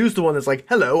 Take-Two's the one that's like,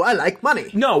 hello, I like money.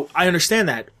 No, I understand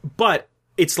that, but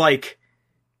it's like,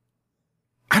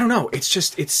 I don't know. It's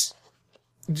just, do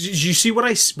you see what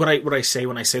I say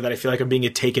when I say that I feel like I'm being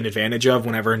taken advantage of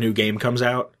whenever a new game comes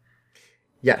out?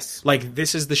 Yes. Like,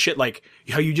 this is the shit, like,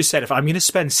 how you just said, if I'm going to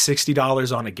spend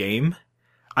 $60 on a game,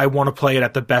 I want to play it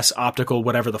at the best optical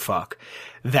whatever the fuck.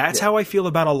 That's how I feel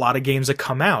about a lot of games that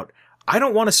come out. I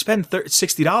don't want to spend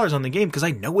 $60 on the game because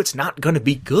I know it's not going to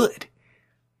be good.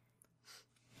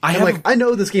 I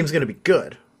know this game's going to be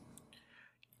good.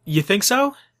 You think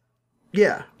so?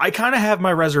 Yeah. I kind of have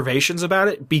my reservations about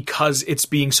it because it's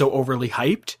being so overly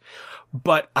hyped.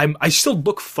 but I still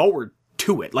look forward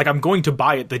to it. Like, I'm going to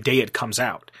buy it the day it comes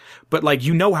out. But, like,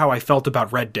 you know how I felt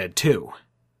about Red Dead 2.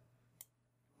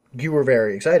 You were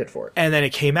very excited for it. And then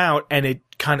it came out, and it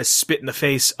kind of spit in the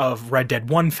face of Red Dead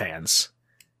 1 fans,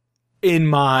 in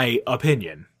my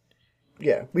opinion.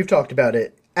 Yeah, we've talked about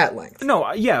it at length.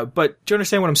 No, yeah, but do you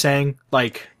understand what I'm saying?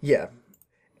 Like... Yeah.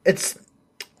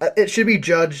 It should be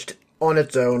judged on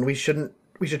its own. We should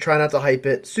try not to hype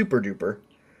it super duper.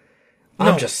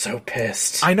 I'm just so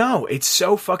pissed. I know, it's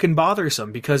so fucking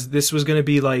bothersome, because this was gonna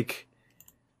be like...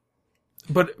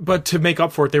 But to make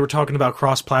up for it, they were talking about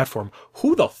cross-platform.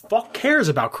 Who the fuck cares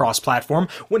about cross-platform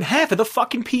when half of the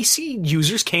fucking PC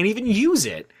users can't even use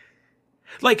it?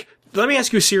 Like, let me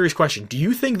ask you a serious question. Do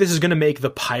you think this is gonna make the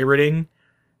pirating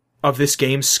of this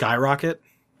game skyrocket?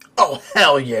 Oh,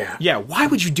 hell yeah. Yeah, why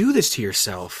would you do this to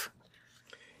yourself?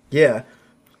 Yeah.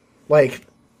 Like,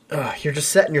 you're just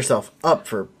setting yourself up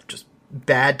for just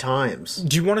bad times.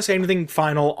 Do you want to say anything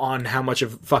final on how much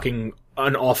of fucking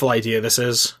an awful idea this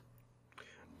is?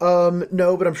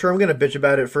 No, but I'm sure I'm gonna bitch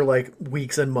about it for, like,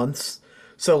 weeks and months.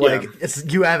 So, like,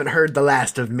 you haven't heard the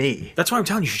last of me. That's why I'm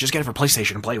telling you, you should just get it for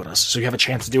PlayStation and play with us, so you have a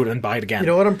chance to do it and buy it again. You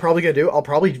know what I'm probably gonna do? I'll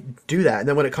probably do that, and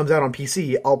then when it comes out on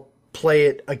PC, I'll play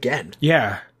it again.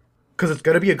 Yeah. Because it's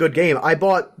gonna be a good game. I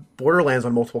bought Borderlands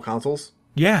on multiple consoles.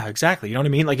 Yeah, exactly. You know what I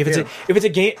mean? Like, if it's a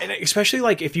game, and especially,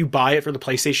 like, if you buy it for the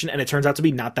PlayStation and it turns out to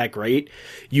be not that great,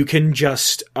 you can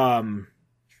just,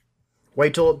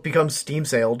 wait till it becomes Steam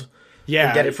sailed. Yeah.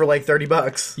 And get it for like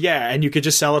 $30. Yeah, and you could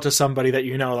just sell it to somebody that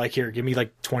you know, like, here, give me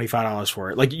like $25 for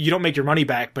it. Like, you don't make your money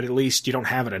back, but at least you don't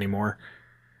have it anymore.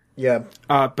 Yeah.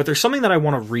 But there's something that I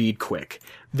want to read quick.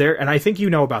 And I think you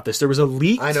know about this. There was a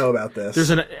leaked... I know about this.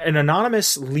 There's an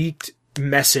anonymous leaked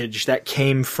message that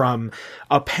came from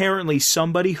apparently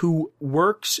somebody who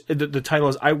works... The title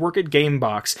is, I work at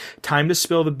Gamebox. Time to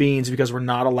spill the beans because we're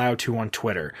not allowed to on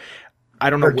Twitter. I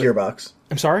don't know... Or Gearbox.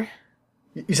 I'm sorry?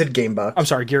 You said Gamebox. I'm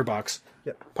sorry, Gearbox.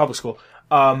 Yep. Public school.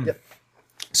 Yep.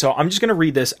 So I'm just going to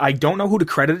read this. I don't know who to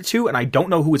credit it to, and I don't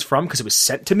know who it's from because it was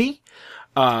sent to me.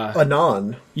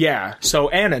 Anon. Yeah. So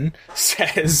Anon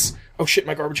says... Oh shit,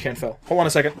 my garbage can fell. Hold on a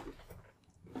second.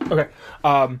 Okay.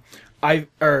 I've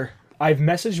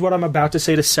messaged what I'm about to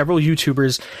say to several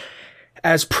YouTubers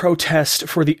as protest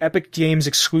for the Epic Games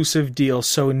exclusive deal,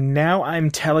 so now I'm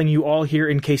telling you all here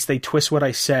in case they twist what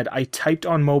I said. I typed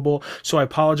on mobile, so I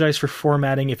apologize for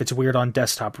formatting if it's weird on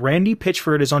desktop. Randy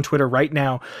Pitchford is on Twitter right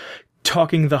now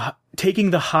taking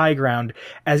the high ground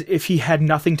as if he had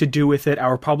nothing to do with it.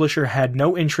 Our publisher had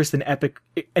no interest in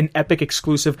an Epic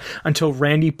exclusive until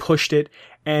Randy pushed it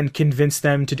and convinced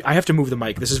them to... I have to move the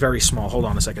mic. This is very small. Hold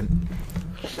on a second.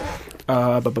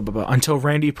 Until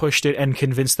Randy pushed it and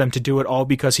convinced them to do it, all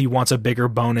because he wants a bigger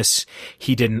bonus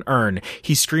he didn't earn.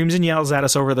 He screams and yells at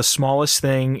us over the smallest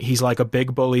thing. He's like a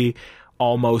big bully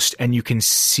almost, and you can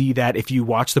see that if you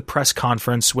watch the press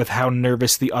conference with how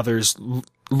nervous the others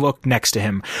look next to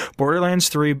him. Borderlands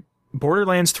 3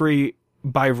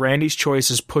 by Randy's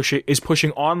choice is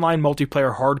pushing online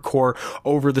multiplayer hardcore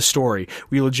over the story.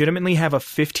 We legitimately have a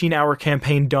 15-hour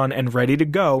campaign done and ready to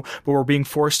go, but we're being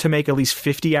forced to make at least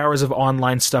 50 hours of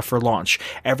online stuff for launch.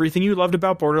 Everything you loved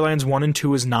about Borderlands 1 and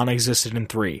 2 is non-existent in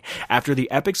 3. After the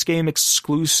Epic's game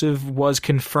exclusive was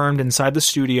confirmed inside the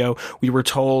studio, we were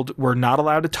told we're not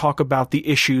allowed to talk about the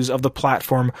issues of the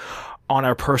platform on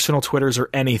our personal Twitters or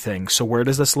anything. So where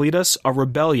does this lead us? A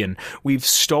rebellion. We've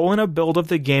stolen a build of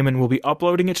the game and we'll be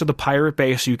uploading it to the Pirate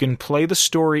Bay so you can play the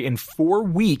story in 4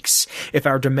 weeks if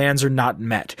our demands are not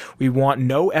met. We want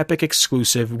no Epic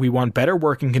exclusive. We want better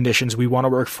working conditions. We want to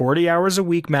work 40 hours a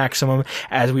week maximum,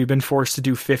 as we've been forced to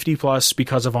do 50 plus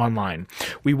because of online.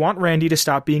 We want Randy to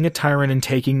stop being a tyrant and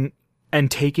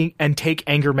take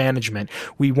anger management.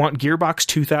 We want Gearbox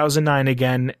 2009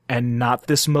 again, and not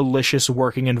this malicious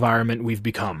working environment we've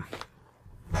become.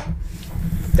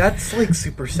 That's like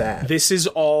super sad. This is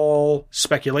all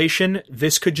speculation.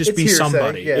 This could just be hearsay,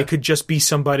 somebody. yeah. It could just be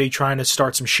somebody trying to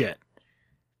start some shit.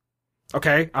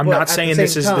 Okay? I'm not saying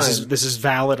this is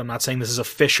valid. I'm not saying this is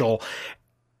official.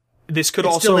 This could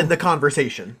it's also still in the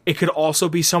conversation. It could also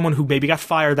be someone who maybe got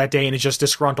fired that day and is just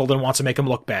disgruntled and wants to make him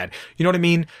look bad. You know what I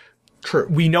mean? True.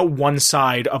 We know one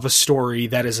side of a story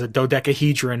that is a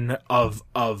dodecahedron of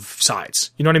sides.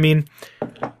 You know what I mean?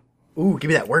 Ooh, give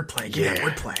me that wordplay. Give me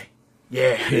that wordplay.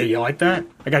 Yeah. You like that?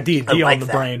 I got D&D on the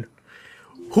brain.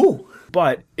 Who?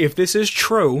 But if this is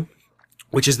true,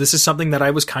 this is something that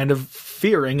I was kind of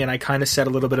fearing, and I kind of said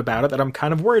a little bit about it, that I'm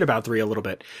kind of worried about 3 a little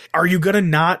bit. Are you gonna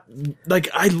not... Like,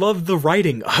 I love the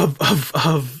writing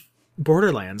of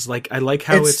Borderlands. Like, I like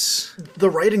how it's... The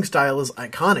writing style is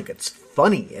iconic. It's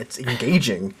funny. It's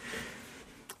engaging.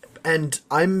 And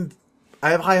I'm I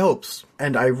have high hopes,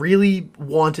 and I really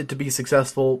want it to be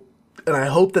successful, and I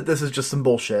hope that this is just some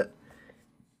bullshit.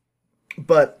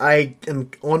 But I am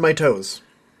on my toes.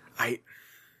 I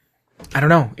don't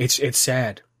know. It's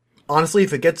sad. Honestly,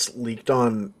 if it gets leaked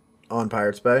on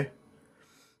Pirates Bay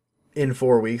in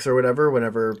 4 weeks or whatever,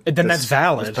 whenever then that's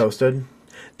valid. is posted,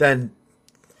 then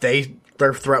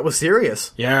their threat was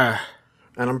serious. Yeah.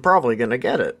 And I'm probably gonna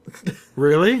get it.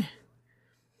 Really?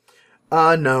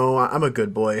 No, I'm a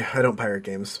good boy. I don't pirate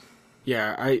games.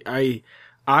 Yeah, I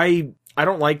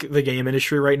don't like the game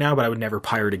industry right now, but I would never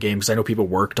pirate a game because I know people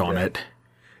worked on it.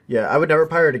 Yeah, I would never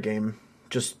pirate a game.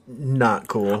 Just not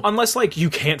cool. Unless, like, you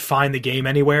can't find the game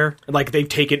anywhere. Like, they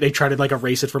try to, like,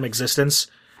 erase it from existence.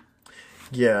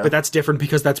 Yeah. But that's different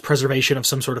because that's preservation of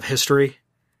some sort of history.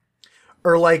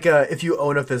 Or, like, if you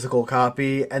own a physical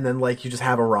copy and then, like, you just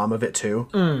have a ROM of it,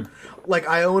 too. Like,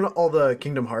 I own all the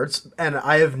Kingdom Hearts, and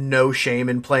I have no shame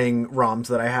in playing ROMs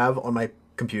that I have on my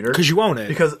computer. Because you own it.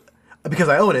 Because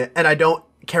I own it, and I don't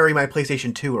carry my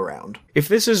PlayStation 2 around. If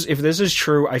this is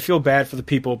true, I feel bad for the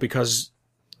people because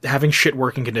having shit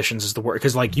working conditions is the worst.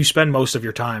 Because, like, you spend most of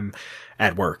your time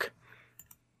at work.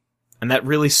 And that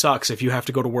really sucks if you have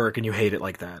to go to work and you hate it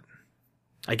like that.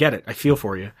 I get it. I feel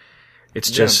for you.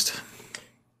 It's just...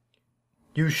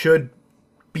 You should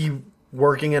be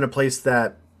working in a place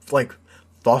that, like,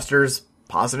 fosters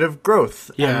positive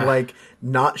growth. Yeah. And, like,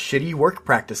 not shitty work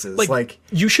practices. Like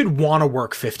you should want to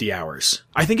work 50 hours.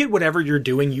 I think at whatever you're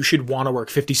doing, you should want to work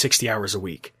 50, 60 hours a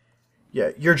week.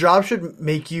 Yeah, your job should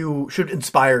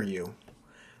inspire you.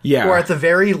 Yeah. Or at the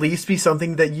very least be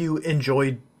something that you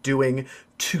enjoy doing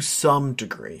to some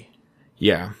degree.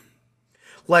 Yeah.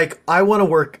 Like, I want to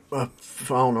work, I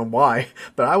don't know why,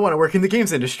 but I want to work in the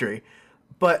games industry.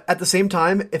 But at the same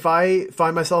time, if I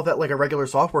find myself at, like, a regular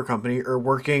software company or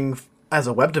working as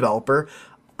a web developer,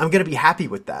 I'm going to be happy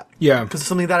with that. Yeah. Because it's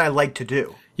something that I like to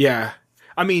do. Yeah.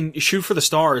 I mean, shoot for the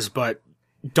stars, but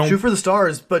don't... Shoot for the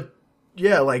stars, but...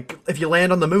 Yeah, like, if you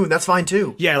land on the moon, that's fine,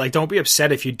 too. Yeah, like, don't be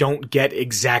upset if you don't get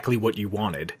exactly what you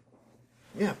wanted.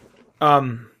 Yeah.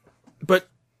 But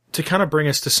to kind of bring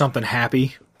us to something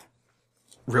happy,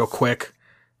 real quick,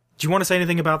 do you want to say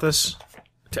anything about this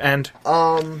to end?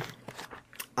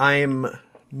 I'm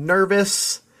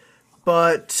nervous,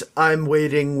 but I'm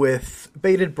waiting with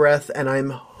bated breath, and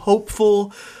I'm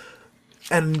hopeful.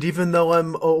 And even though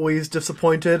I'm always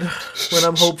disappointed when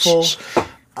I'm hopeful,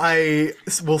 I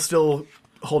will still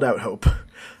hold out hope.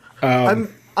 I'm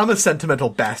a sentimental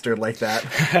bastard like that.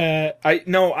 I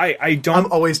don't.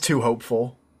 I'm always too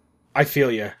hopeful. I feel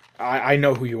you. I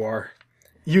know who you are.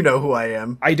 You know who I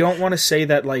am. I don't want to say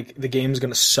that, like, the game's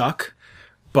gonna suck,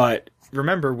 but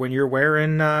remember, when you're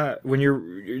wearing,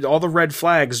 all the red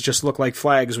flags just look like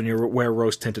flags when you wear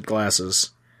rose-tinted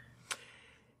glasses.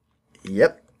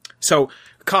 Yep. So,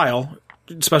 Kyle,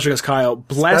 special guest Kyle,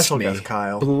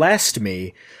 blessed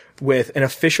me with an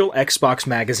official Xbox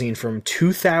magazine from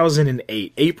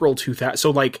 2008, April 2000, so,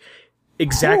 like,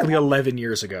 exactly 11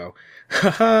 years ago.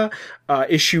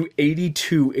 Issue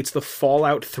 82, it's the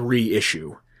Fallout 3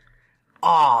 issue.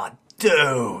 Aw,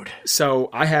 dude. So,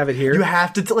 I have it here. You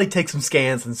have to, like, take some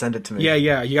scans and send it to me.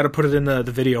 Yeah, you gotta put it in the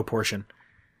video portion.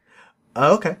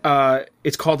 Oh, okay.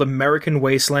 It's called American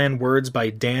Wasteland, words by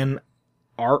Dan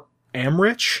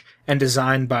Amrich, and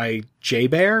designed by J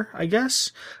Bear, I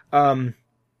guess.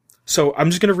 So I'm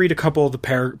just gonna read a couple of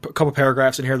couple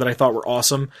paragraphs in here that I thought were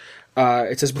awesome.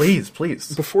 It says, please.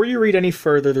 Before you read any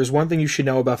further, there's one thing you should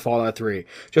know about Fallout 3.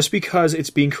 Just because it's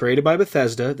being created by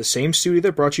Bethesda, the same studio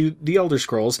that brought you The Elder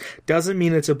Scrolls, doesn't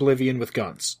mean it's Oblivion with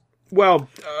guns. Well,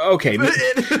 okay,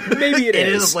 maybe it is. It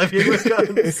is Oblivion with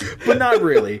guns. But not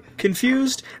really.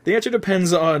 Confused? The answer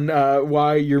depends on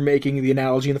why you're making the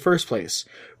analogy in the first place.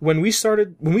 When we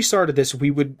started this,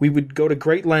 we would go to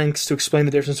great lengths to explain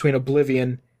the difference between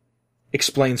Oblivion,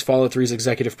 explains Fallout 3's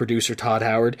executive producer Todd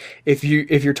Howard. If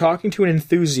you're talking to an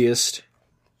enthusiast,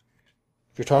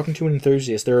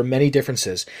 there are many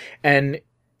differences, and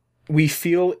we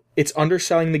feel it's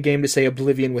underselling the game to say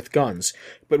Oblivion with guns.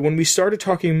 But when we started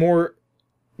talking to more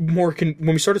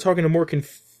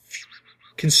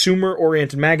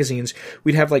consumer-oriented magazines,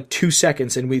 we'd have like 2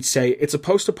 seconds and we'd say, it's a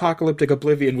post-apocalyptic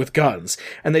Oblivion with guns.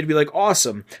 And they'd be like,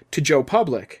 awesome, to Joe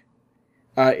Public.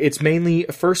 It's mainly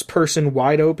a first-person,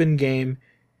 wide-open game,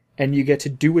 and you get to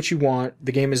do what you want.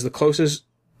 The game is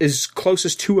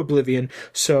closest to Oblivion,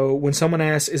 so when someone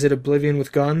asks, is it Oblivion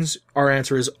with guns? Our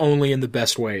answer is only in the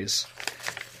best ways.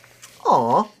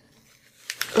 Aw.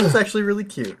 That's actually really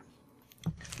cute.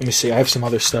 Let me see, I have some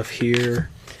other stuff here.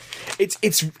 It's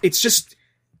just...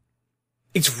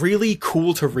 it's really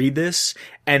cool to read this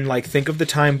and like think of the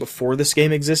time before this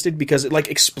game existed, because it like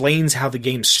explains how the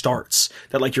game starts,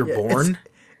 that like you're born.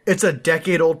 It's a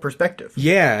decade-old perspective.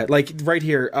 Yeah, like right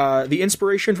here, the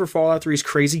inspiration for Fallout 3's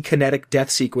crazy kinetic death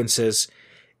sequences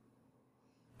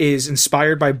is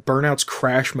inspired by Burnout's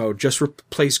crash mode. Just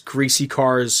replace greasy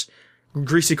car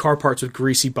parts with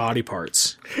greasy body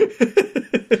parts.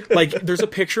 Like, there's a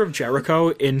picture of Jericho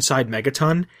inside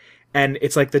Megaton, and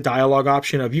it's like the dialogue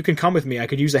option of, you can come with me, I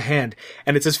could use a hand.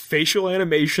 And it says facial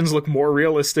animations look more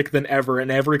realistic than ever,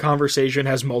 and every conversation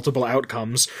has multiple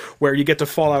outcomes, where you get to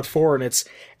Fallout 4 and it's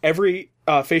every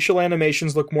facial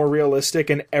animations look more realistic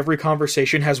and every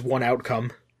conversation has one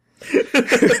outcome.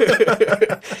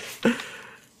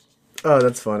 Oh,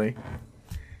 that's funny.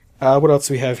 What else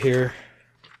do we have here?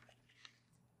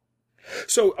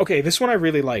 So, okay, this one I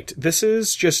really liked. This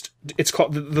is just, it's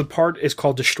called, the part is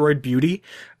called Destroyed Beauty.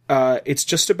 It's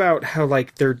just about how,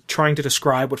 like, they're trying to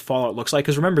describe what Fallout looks like.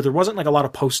 Because remember, there wasn't, like, a lot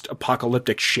of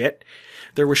post-apocalyptic shit.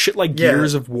 There was shit like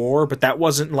Gears of War, but that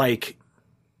wasn't, like...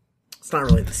 It's not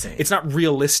really the same. It's not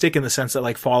realistic in the sense that,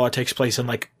 like, Fallout takes place in,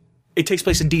 like... It takes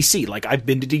place in DC. Like, I've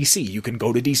been to DC. You can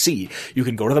go to DC. You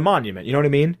can go to the Monument. You know what I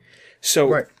mean? So,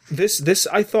 right. This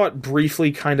I thought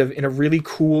briefly, kind of in a really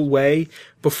cool way,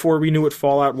 before we knew what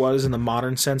Fallout was in the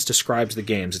modern sense, describes the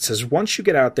games. It says, once you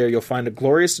get out there, you'll find a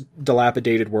glorious,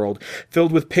 dilapidated world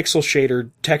filled with pixel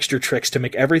shader texture tricks to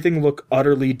make everything look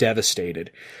utterly devastated,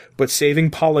 but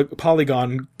saving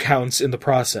polygon counts in the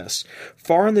process.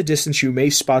 Far in the distance, you may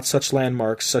spot such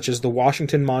landmarks such as the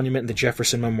Washington Monument and the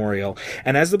Jefferson Memorial,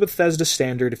 and as the Bethesda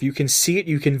standard, if you can see it,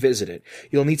 you can visit it.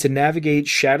 You'll need to navigate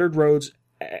shattered roads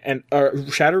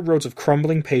of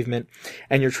crumbling pavement,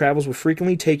 and your travels will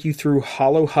frequently take you through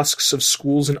hollow husks of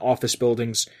schools and office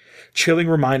buildings, chilling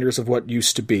reminders of what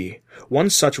used to be.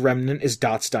 One such remnant is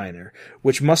Dot's Diner,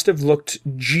 which must have looked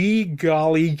gee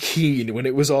golly keen when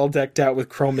it was all decked out with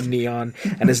chrome and neon,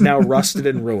 and is now rusted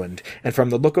and ruined. And from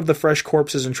the look of the fresh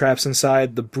corpses and traps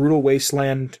inside, the brutal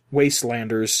wasteland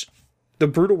wanderers,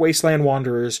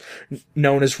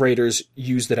 known as raiders,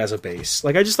 used it as a base.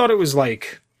 Like, I just thought it was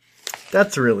like...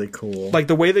 That's really cool. Like,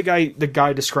 the way the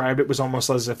guy described it was almost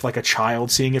as if, like, a child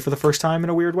seeing it for the first time in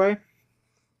a weird way.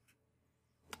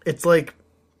 It's like,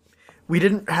 we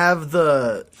didn't have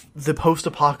the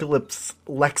post-apocalypse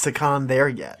lexicon there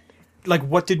yet. Like,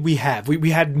 what did we have? We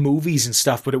had movies and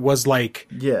stuff, but it was like...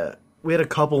 Yeah, we had a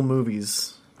couple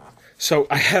movies. So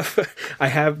I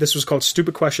have, this was called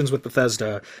Stupid Questions with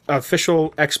Bethesda.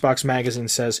 Official Xbox magazine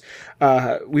says,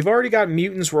 we've already got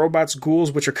mutants, robots,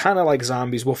 ghouls, which are kind of like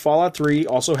zombies. Will Fallout 3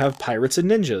 also have pirates and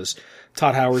ninjas?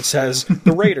 Todd Howard says,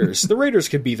 the Raiders. The Raiders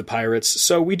could be the pirates,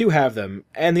 so we do have them.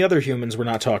 And the other humans we're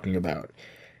not talking about.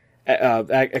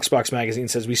 Xbox magazine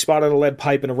says, we spotted a lead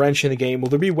pipe and a wrench in the game. Will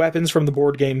there be weapons from the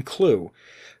board game Clue?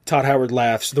 Todd Howard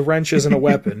laughs. The wrench isn't a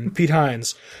weapon. Pete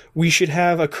Hines. We should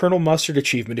have a Colonel Mustard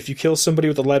achievement if you kill somebody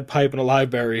with a lead pipe and a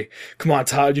library. Come on,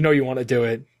 Todd. You know you want to do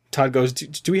it. Todd goes,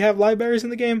 do we have libraries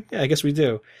in the game? Yeah, I guess we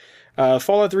do.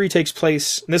 Fallout 3 takes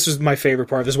place, and this was my favorite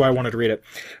part. This is why I wanted to read it.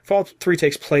 Fallout 3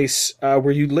 takes place where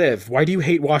you live. Why do you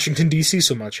hate Washington, D.C.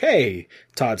 so much? Hey,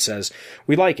 Todd says.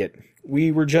 We like it.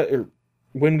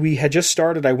 When we had just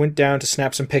started, I went down to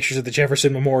snap some pictures of the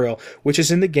Jefferson Memorial, which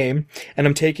is in the game, and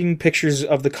I'm taking pictures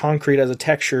of the concrete as a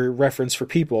texture reference for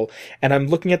people, and I'm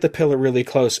looking at the pillar really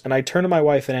close, and I turned to my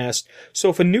wife and asked, so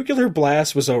if a nuclear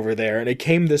blast was over there and it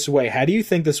came this way, how do you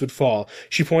think this would fall?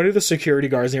 She pointed to the security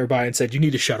guards nearby and said, you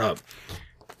need to shut up.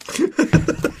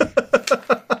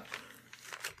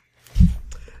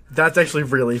 That's actually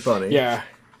really funny. Yeah.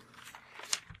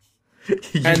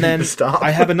 And then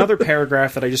I have another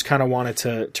paragraph that I just kind of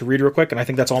wanted to read real quick, and I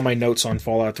think that's all my notes on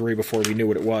Fallout 3 before we knew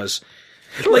what it was.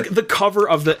 Sure. Like, the cover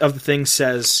of the thing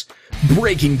says,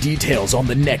 breaking details on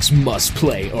the next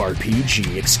must-play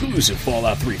RPG, exclusive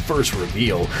Fallout 3 first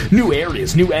reveal, new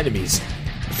areas, new enemies,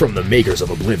 from the makers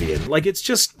of Oblivion. Like, it's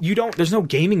just, there's no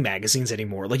gaming magazines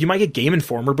anymore. Like, you might get Game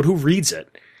Informer, but who reads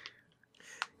it?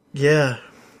 Yeah,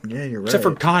 you're right. Except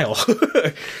for Kyle.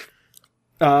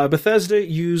 Bethesda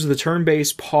used the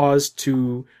turn-based pause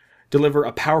to deliver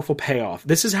a powerful payoff.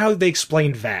 This is how they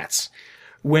explained VATS.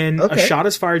 When a shot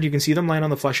is fired, you can see them land on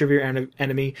the flesh of your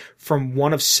enemy from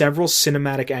one of several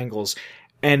cinematic angles.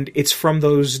 And it's from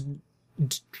those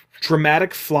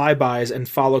dramatic flybys and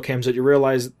follow cams that you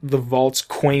realize the Vault's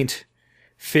quaint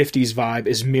 50s vibe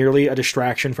is merely a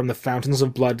distraction from the fountains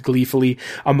of blood gleefully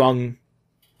among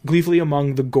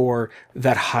the gore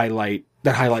that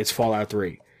highlights Fallout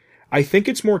 3. I think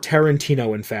it's more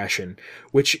Tarantino in fashion,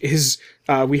 which is,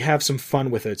 we have some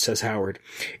fun with it, says Howard.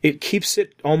 It keeps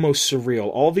it almost surreal.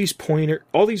 All these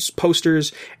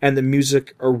posters and the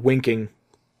music are winking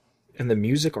and the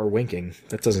music are winking.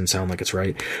 That doesn't sound like it's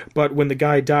right. But when the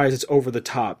guy dies, it's over the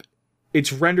top.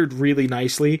 It's rendered really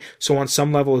nicely, so on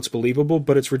some level it's believable,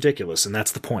 but it's ridiculous, and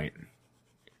that's the point.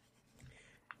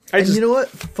 You know what?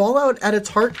 Fallout at its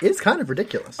heart is kind of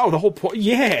ridiculous. Oh, the whole point.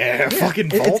 Yeah, fucking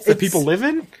vault that people live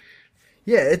in?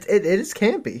 Yeah, it is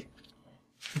campy.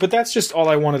 But that's just all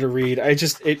I wanted to read.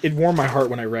 It warmed my heart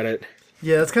when I read it.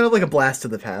 Yeah, it's kind of like a blast to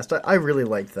the past. I really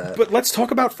liked that. But let's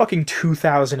talk about fucking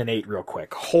 2008 real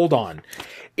quick. Hold on.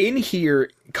 In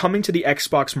here, coming to the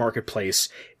Xbox Marketplace,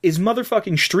 is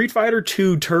motherfucking Street Fighter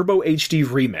 2 Turbo HD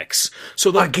Remix.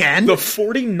 So Again? The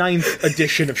 49th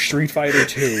edition of Street Fighter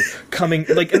 2 coming,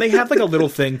 like, and they have like a little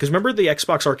thing, because remember the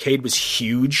Xbox Arcade was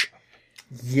huge?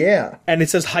 Yeah. And it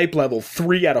says hype level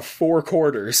 3 out of 4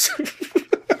 quarters.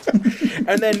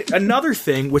 And then another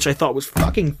thing, which I thought was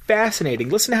fucking fascinating.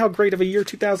 Listen to how great of a year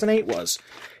 2008 was.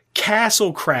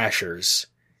 Castle Crashers.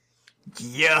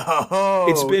 Yo!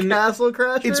 It's been Castle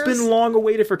Crashers? It's been long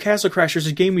awaited for Castle Crashers,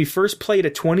 a game we first played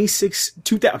at 2006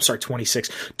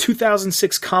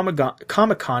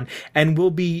 Comic-Con, and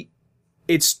will be,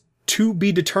 it's to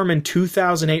be determined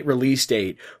 2008 release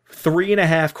date.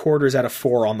 3.5 quarters out of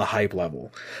 4 on the hype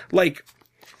level. Like,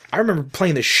 I remember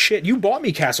playing this shit. You bought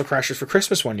me Castle Crashers for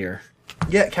Christmas one year.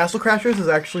 Yeah, Castle Crashers is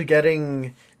actually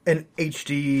getting an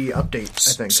HD update,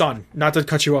 I think. Son, not to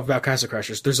cut you off about Castle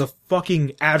Crashers, there's a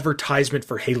fucking advertisement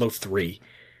for Halo 3.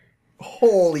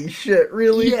 Holy shit,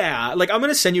 really? Yeah, like, I'm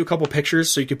gonna send you a couple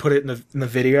pictures so you can put it in the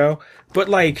video, but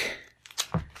like,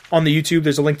 on the YouTube,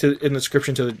 there's a link in the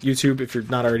description to YouTube. If you're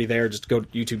not already there, just go to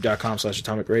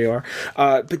youtube.com/atomicradar.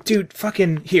 But dude,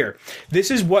 fucking here. This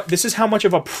is how much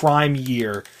of a prime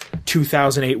year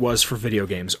 2008 was for video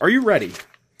games. Are you ready?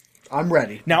 I'm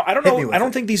ready. Now, I don't know. I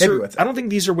don't think these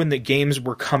are when the games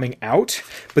were coming out,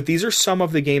 but these are some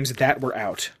of the games that were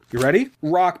out. You ready?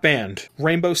 Rock Band,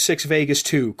 Rainbow Six Vegas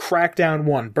 2, Crackdown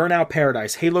 1, Burnout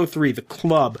Paradise, Halo 3, The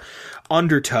Club,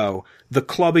 Undertow, The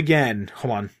Club Again.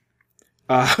 Hold on.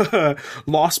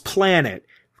 Lost Planet,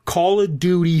 Call of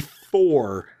Duty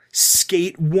 4,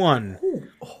 Skate 1.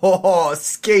 Oh,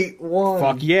 Skate 1.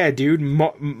 Fuck yeah, dude.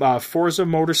 Forza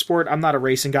Motorsport. I'm not a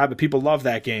racing guy, but people love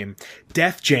that game.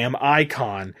 Def Jam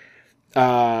Icon.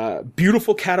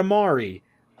 Beautiful Katamari.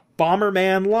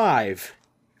 Bomberman Live.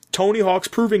 Tony Hawk's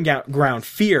Proving Ground.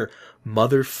 Fear.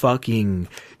 Motherfucking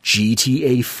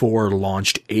GTA 4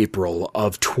 launched April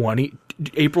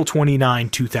 29,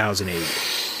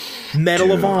 2008.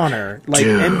 Medal of Honor, like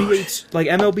NBA, like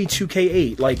MLB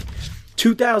 2K8, like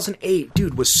 2008,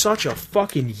 dude, was such a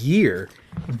fucking year.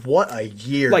 What a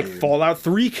year! Like dude. Fallout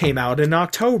 3 came out in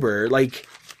October. Like,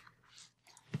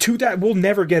 we'll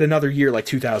never get another year like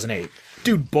 2008.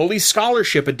 Dude, Bully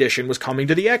Scholarship Edition was coming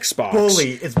to the Xbox.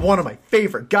 Bully is one of my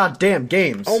favorite goddamn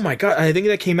games. Oh my god, I think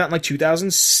that came out in like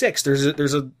 2006. There's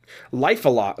a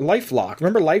LifeLock.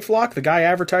 Remember LifeLock? The guy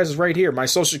advertises right here. My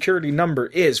social security number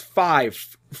is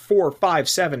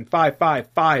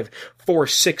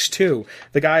 54575555462.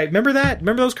 The guy, remember that?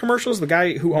 Remember those commercials? The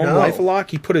guy who owned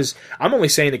LifeLock, he put his, I'm only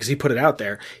saying it because he put it out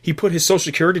there. He put his social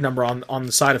security number on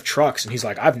the side of trucks, and he's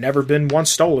like, I've never been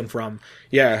once stolen from.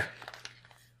 Yeah.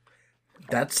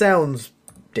 That sounds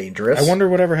dangerous. I wonder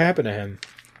whatever happened to him.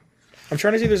 I'm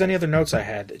trying to see if there's any other notes I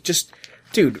had. Just,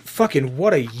 dude, fucking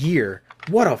what a year.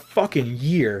 What a fucking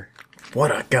year.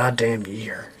 What a goddamn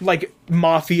year. Like,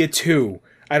 Mafia 2.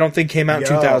 I don't think came out in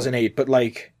 2008, but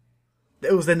like...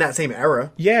 It was in that same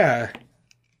era. Yeah.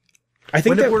 I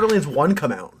think when did Borderlands 1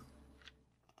 come out?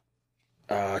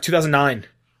 2009.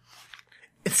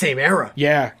 It's same era.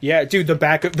 Yeah, dude, the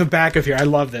back of here, I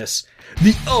love this.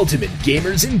 The Ultimate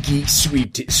Gamers and Geeks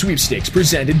Sweepstakes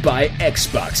presented by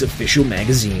Xbox Official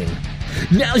Magazine.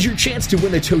 Now's your chance to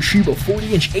win the Toshiba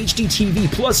 40-inch HD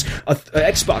TV plus a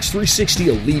Xbox 360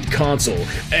 Elite console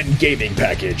and gaming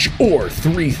package, or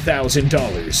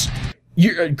 $3,000.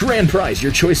 Your grand prize,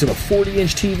 your choice of a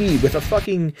 40-inch TV with a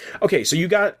fucking... Okay, so you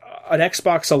got an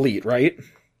Xbox Elite, right?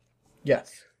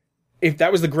 Yes. If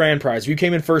that was the grand prize, if you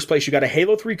came in first place, you got a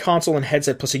Halo 3 console and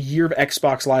headset plus a year of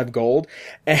Xbox Live Gold,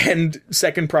 and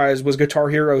second prize was Guitar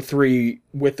Hero 3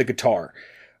 with the guitar.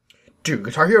 Dude,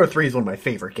 Guitar Hero 3 is one of my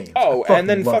favorite games. Oh, and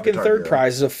then fucking third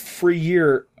prize is a free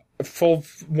year, a full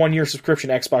 1 year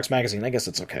subscription to Xbox Magazine. I guess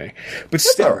it's okay. But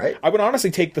still, all right. I would honestly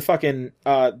take the fucking,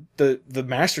 the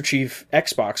Master Chief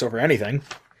Xbox over anything.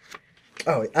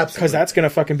 Oh, absolutely. Because that's gonna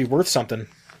fucking be worth something.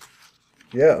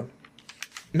 Yeah.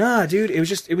 Nah, dude, it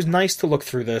was nice to look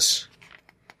through this.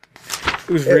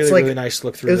 It was really nice to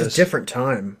look through this. It was a different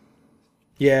time.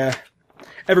 Yeah.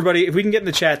 Everybody, if we can get in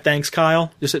the chat, thanks,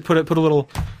 Kyle. Just put a little...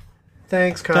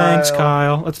 Thanks, Kyle. Thanks,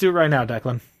 Kyle. Let's do it right now,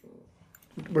 Declan.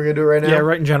 We're gonna do it right now? Yeah,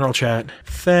 right in general chat.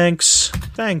 Thanks,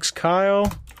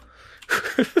 Kyle.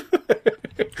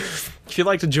 If you'd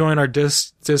like to join our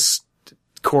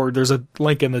Discord, there's a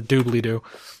link in the doobly-doo.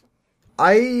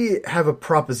 I have a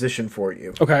proposition for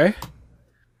you. Okay.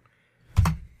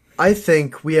 I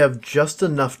think we have just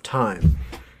enough time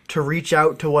to reach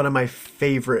out to one of my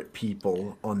favorite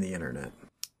people on the internet.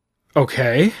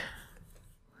 Okay.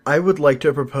 I would like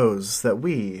to propose that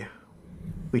we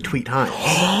tweet Heinz.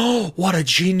 Oh, what a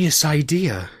genius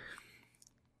idea.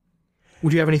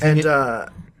 Would you have anything? And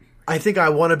I think I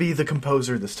want to be the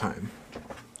composer this time.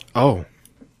 Oh.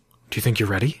 Do you think you're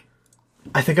ready?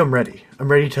 I think I'm ready.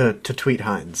 I'm ready to tweet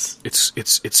Heinz.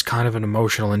 It's kind of an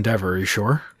emotional endeavor, are you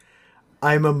sure?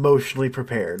 I'm emotionally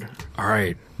prepared. All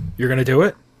right. You're going to do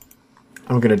it?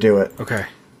 I'm going to do it. Okay.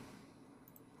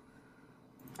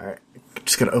 All right.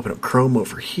 Just going to open up Chrome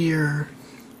over here.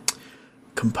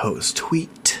 Compose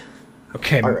tweet.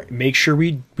 Okay. All right. Make sure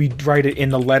we write it in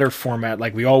the letter format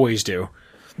like we always do.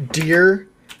 Dear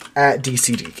at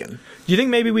DC Deacon. Do you think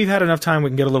maybe we've had enough time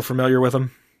we can get a little familiar with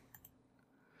him?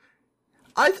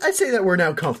 I'd say that we're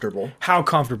now comfortable. How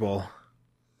comfortable?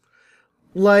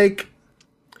 Like,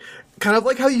 kind of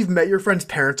like how you've met your friend's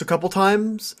parents a couple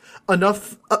times.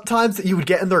 Enough times that you would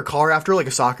get in their car after, like,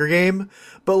 a soccer game.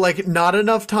 But, like, not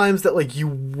enough times that, like, you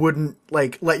wouldn't,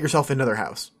 like, let yourself into their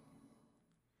house.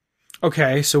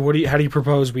 Okay, so how do you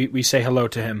propose we say hello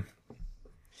to him?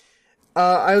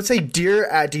 I would say, Dear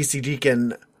at DC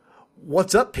Deacon,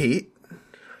 what's up, Pete?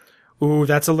 Ooh,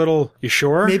 that's a little... You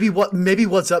sure? Maybe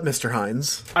what's up, Mr.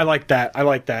 Heinz? I like that.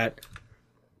 Like,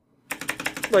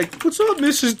 what's up,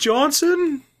 Mrs.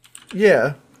 Johnson?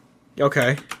 Yeah.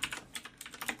 Okay.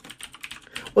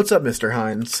 What's up, Mr.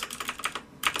 Heinz?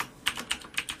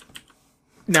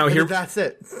 Now here... That's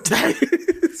it.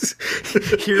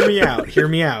 Hear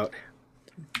me out.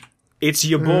 It's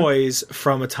your boys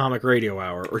from Atomic Radio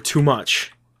Hour, or too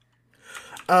much?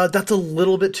 That's a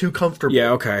little bit too comfortable.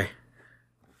 Yeah, okay.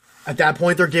 At that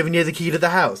point, they're giving you the key to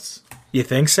the house. You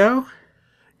think so?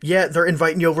 Yeah, they're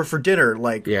inviting you over for dinner.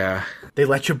 Like, Yeah. they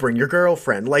let you bring your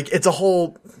girlfriend. Like, it's a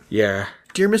whole... Yeah.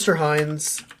 Dear Mr.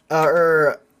 Heinz,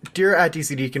 or Dear at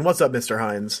DC Deacon, what's up, Mr.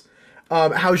 Heinz?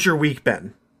 How's your week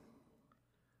been?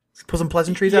 Put some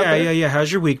pleasantries out there? Yeah.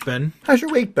 How's your week been? How's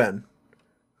your week been?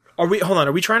 Hold on,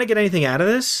 are we trying to get anything out of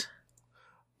this?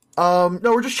 No,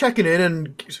 we're just checking in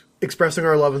and expressing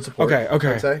our love and support.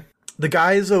 Okay. I'd say. The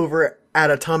guys over at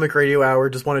Atomic Radio Hour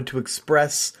just wanted to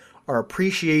express our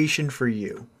appreciation for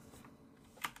you.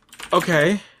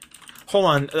 Okay. Hold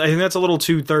on, I think that's a little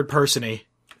too third-person-y.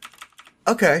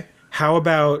 Okay. How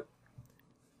about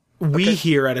we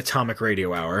here at Atomic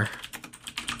Radio Hour?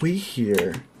 We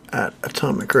here at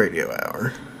Atomic Radio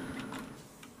Hour.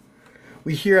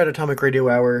 We here at Atomic Radio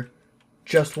Hour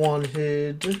just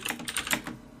wanted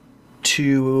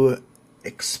to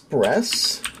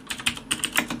express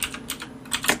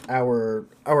our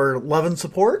love and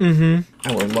support. Mm-hmm.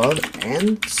 Our love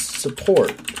and support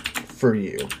for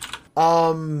you.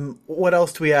 What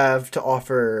else do we have to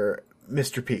offer,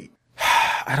 Mr. Pete?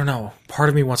 I don't know. Part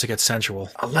of me wants to get sensual.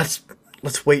 Let's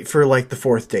wait for, like, the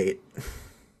fourth date.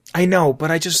 I know, but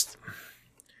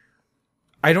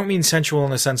I don't mean sensual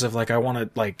in the sense of, like, I want to,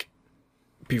 like,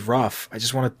 be rough. I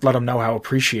just want to let him know how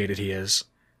appreciated he is.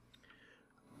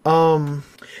 How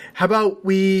about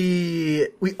we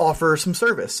offer some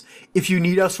service? If you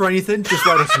need us for anything, just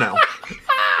let us know.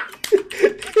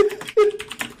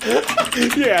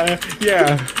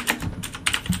 Yeah.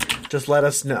 Just let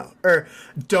us know. Or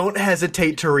don't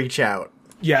hesitate to reach out.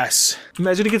 Yes.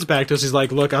 Imagine he gets back to us, he's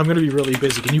like, look, I'm going to be really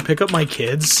busy. Can you pick up my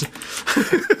kids?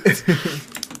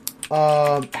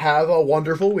 Have a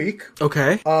wonderful week.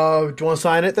 Okay. Do you want to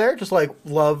sign it there? Just like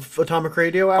love Atomic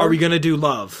Radio Hour? Are we going to do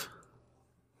love?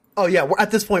 Oh yeah,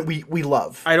 at this point we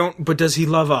love. But does he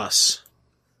love us?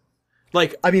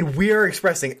 Like, I mean, we are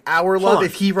expressing our love. on.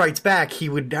 If he writes back, he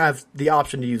would have the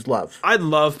option to use love. I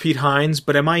love Pete Hines,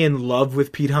 but am I in love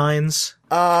with Pete Hines?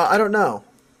 I don't know.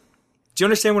 Do you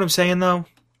understand what I'm saying, though?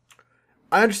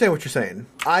 I understand what you're saying.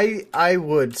 I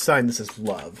would sign this as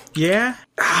love. Yeah?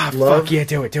 Love? Fuck yeah,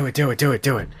 do it.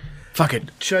 Fuck it.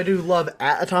 Should I do love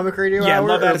at Atomic Radio Yeah, Hour?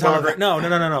 love or at Atomic Radio.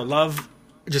 No. Love,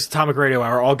 just Atomic Radio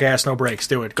Hour. All gas, no brakes.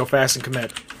 Do it. Go fast and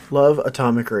commit. Love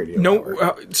Atomic Radio Hour.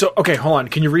 No, okay, hold on.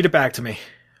 Can you read it back to me?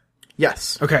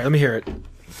 Yes. Okay, let me hear it.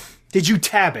 Did you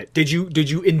tab it? Did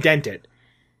you indent it?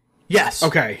 Yes.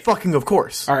 Okay. Fucking of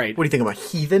course. All right. What do you think, I'm a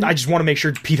heathen? I just want to make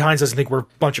sure Pete Hines doesn't think we're a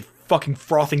bunch of fucking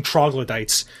frothing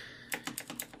troglodytes.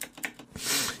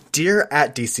 Dear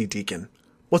at DC Deacon,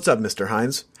 what's up, Mr.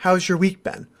 Hines? How's your week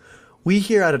been? We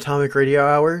here at Atomic Radio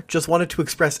Hour just wanted to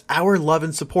express our love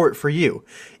and support for you.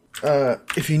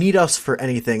 if you need us for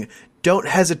anything, don't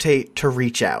hesitate to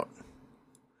reach out.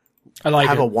 I like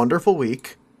Have it. a wonderful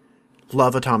week.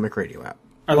 Love Atomic Radio Hour.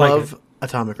 I like Love it.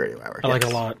 Atomic Radio Hour. I like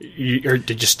it a lot. Did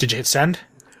you hit send?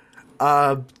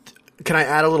 Can I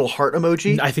add a little heart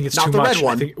emoji? I think it's not too the much. red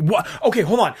one. What? Okay,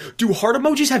 hold on. Do heart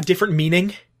emojis have different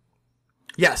meaning?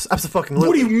 Yes, absolutely.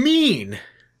 What do you mean?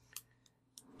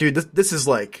 Dude, this is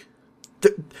like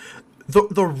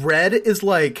the red is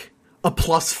like a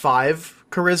 +5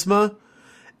 charisma,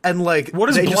 and like What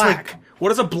is they black? just, like, What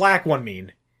does a black one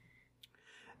mean?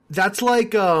 that's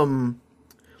like I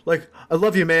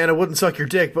love you, man. I wouldn't suck your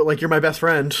dick, but like you're my best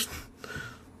friend.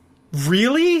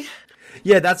 Really?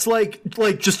 Yeah, that's like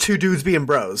just two dudes being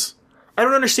bros. I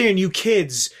don't understand you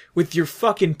kids with your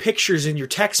fucking pictures in your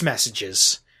text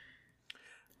messages.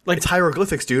 Like, It's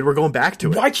hieroglyphics, dude. We're going back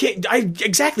to it. why can't why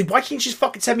can't you just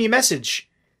fucking send me a message?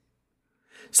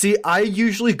 See, I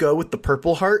usually go with the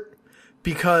purple heart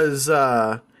because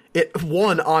it,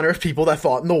 one, honors people that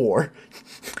fought in the war.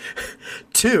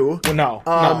 Two, Well, no.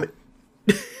 No.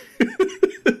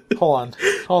 Hold on.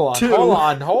 Two.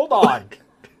 Hold on.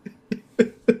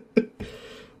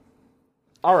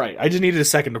 All right, I just needed a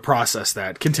second to process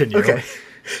that. Continue. okay.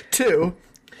 Two,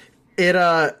 it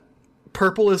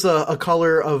purple is a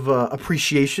color of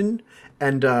appreciation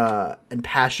and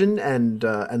passion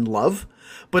and love,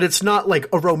 but it's not like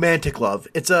a romantic love.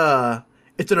 It's an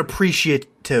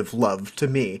appreciative love to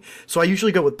me. So I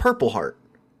usually go with purple heart.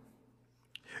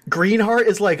 Green heart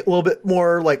is like a little bit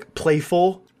more like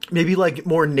playful, maybe like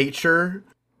more nature.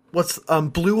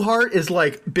 Blue heart is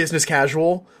like business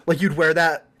casual. Like you'd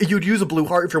use a blue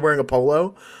heart if you're wearing a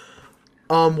polo.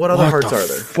 What other hearts are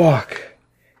there? Fuck.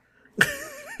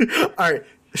 All right.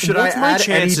 Should What's I my add any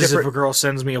chances different? if a girl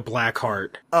sends me a black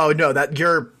heart? Oh no, that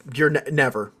you're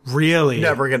never Really?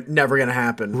 never gonna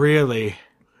happen. Really?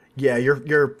 Yeah,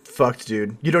 you're fucked,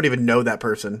 dude. You don't even know that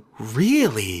person.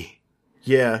 Really?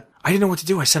 Yeah. I didn't know what to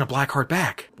do. I sent a black heart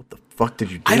back. What the fuck did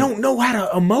you do? I don't know how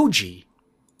to emoji.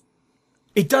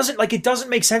 It doesn't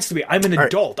make sense to me. I'm an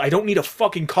adult. I don't need a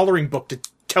fucking coloring book to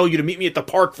tell you to meet me at the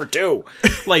park for 2.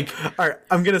 Like, All right,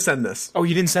 I'm gonna send this. oh,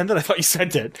 you didn't send it? I thought you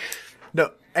sent it.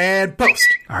 No, and post.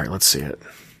 All right, let's see it.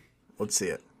 Let's see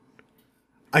it.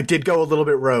 I did go a little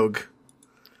bit rogue.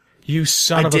 You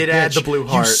son of a bitch. did add the blue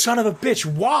heart. You son of a bitch.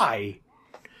 Why?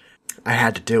 I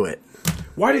had to do it.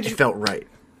 Why did you? It felt right.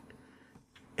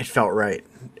 It felt right.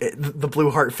 The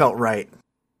blue heart felt right.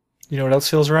 You know what else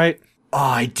feels right? Oh,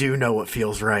 I do know what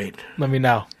feels right. Let me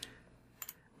know.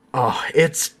 Oh,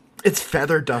 it's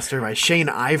Feather Duster by Shane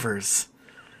Ivers.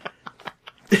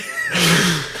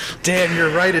 Damn, you're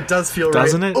right. It does feel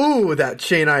Doesn't right. it? Ooh, that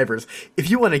Shane Ivers. If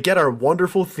you want to get our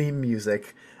wonderful theme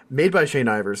music made by Shane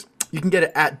Ivers, you can get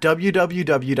it at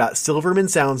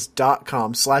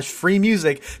www.silvermansounds.com/free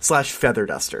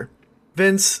music/featherduster.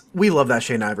 Vince, we love that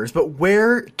Shane Ivers, but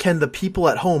where can the people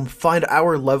at home find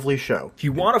our lovely show? If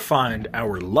you want to find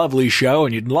our lovely show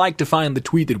and you'd like to find the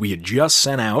tweet that we had just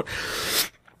sent out,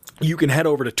 you can head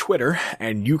over to Twitter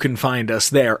and you can find us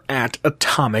there at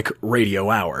Atomic Radio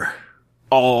Hour.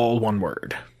 All one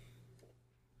word.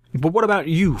 But what about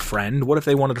you, friend? What if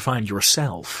they wanted to find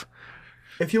yourself?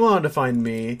 If you wanted to find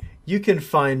me, you can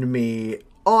find me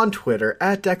on Twitter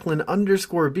at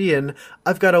Declan_Bean.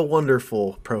 I've got a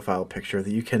wonderful profile picture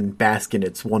that you can bask in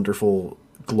its wonderful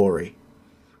glory.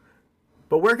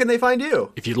 But where can they find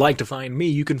you? If you'd like to find me,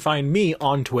 you can find me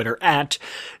on Twitter at,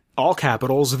 all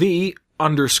capitals,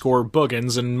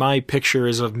 _Boogans, and my picture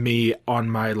is of me on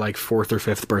my, 4th or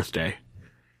 5th birthday.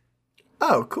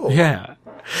 Oh, cool. Yeah.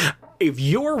 If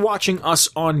you're watching us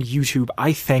on YouTube,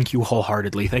 I thank you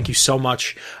wholeheartedly. Thank you so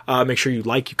much. Make sure you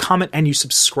like, you comment, and you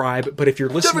subscribe. But if you're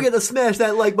Don't listening, forget to smash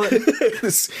that like button.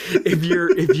 if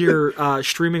you're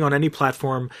streaming on any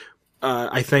platform,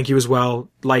 I thank you as well.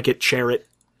 Like it, share it.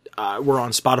 We're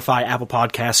on Spotify, Apple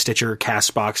Podcasts, Stitcher,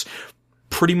 Castbox.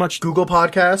 Pretty much Google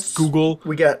Podcasts. Google.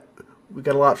 We got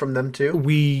a lot from them too.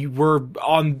 We were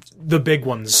on the big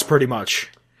ones, pretty much.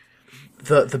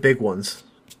 The big ones.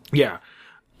 Yeah.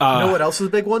 You know what else is a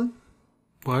big one?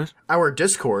 What? Our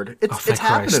Discord. It's Thank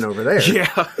happening Christ. over there.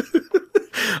 Yeah.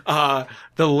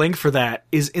 The link for that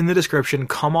is in the description.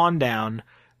 Come on down.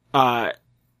 We're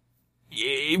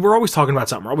always talking about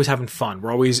something. We're always having fun.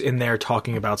 We're always in there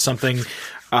talking about something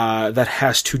that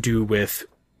has to do with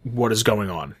what is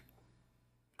going on.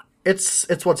 It's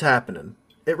what's happening.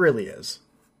 It really is.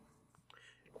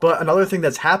 But another thing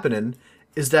that's happening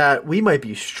is that we might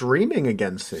be streaming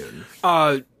again soon.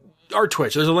 Our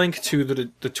Twitch. There's a link to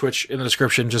the Twitch in the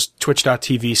description. Just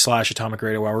twitch.tv/Atomic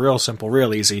Radio Hour. Real simple,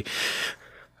 real easy.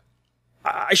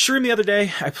 I streamed the other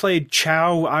day. I played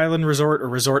Chow Island Resort or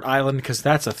Resort Island because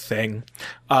that's a thing.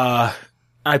 I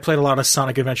played a lot of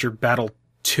Sonic Adventure Battle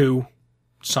 2,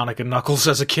 Sonic and Knuckles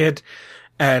as a kid,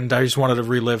 and I just wanted to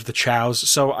relive the Chows.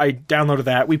 So I downloaded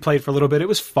that. We played for a little bit. It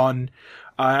was fun.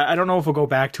 I don't know if we'll go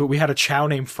back to it. We had a Chow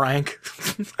named Frank.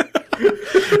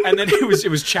 And then it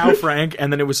was Chow Frank,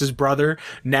 and then it was his brother,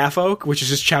 Nafolk, which is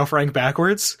just Chow Frank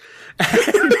backwards.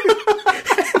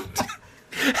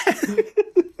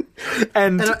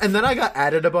 And then I got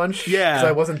added a bunch. Yeah. Because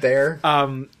I wasn't there.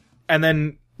 And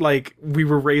then, like, we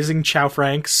were raising Chow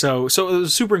Frank, so it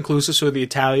was super inclusive, so the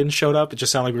Italians showed up. It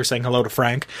just sounded like we were saying hello to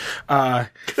Frank.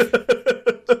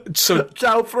 So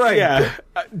Chow Frank. Yeah.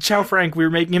 Chow Frank, we were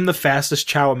making him the fastest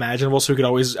Chow imaginable so he could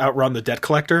always outrun the debt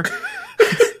collector.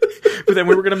 But then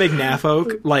we were going to make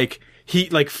Nafolk,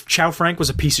 Chow Frank was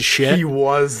a piece of shit. He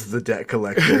was the debt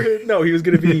collector. No, he was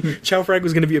going to be, Chow Frank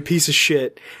was going to be a piece of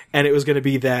shit, and it was going to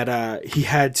be that, he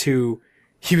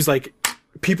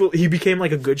became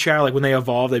like a good Chow, like when they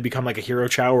evolve, they become like a hero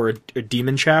Chow or a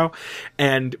demon Chow,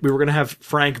 and we were going to have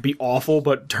Frank be awful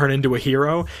but turn into a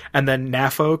hero, and then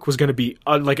Nafolk was going to be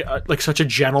like such a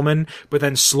gentleman, but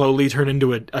then slowly turn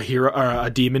into a hero or a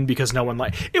demon because no one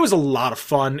it was a lot of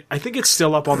fun. I think it's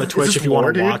still up on the Twitch if you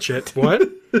want to watch it. What?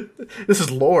 This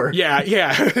is lore. Yeah.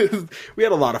 We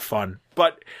had a lot of fun,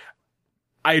 but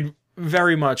I'd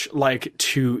very much like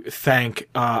to thank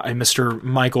a Mr.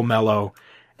 Michael Mello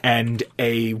and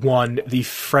the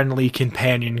Friendly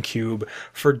Companion Cube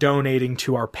for donating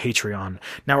to our Patreon.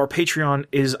 Now, our Patreon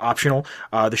is optional.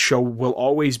 The show will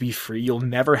always be free. You'll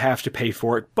never have to pay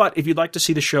for it. But if you'd like to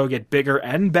see the show get bigger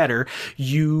and better,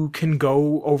 you can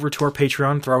go over to our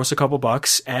Patreon, throw us a couple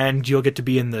bucks, and you'll get to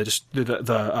be in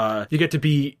you get to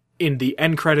be in the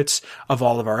end credits of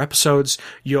all of our episodes.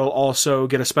 You'll also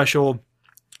get a special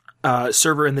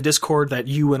server in the Discord that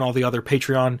you and all the other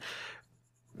Patreon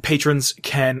patrons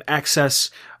can access.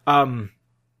 There's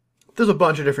a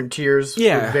bunch of different tiers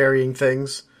with varying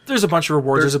things. There's a bunch of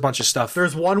rewards. There's a bunch of stuff.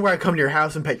 There's one where I come to your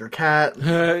house and pet your cat.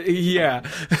 Yeah.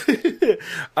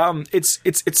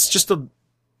 It's just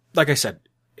like I said,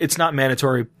 it's not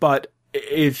mandatory, but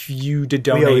if you did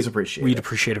donate, we'd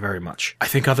appreciate it very much. I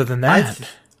think other than that,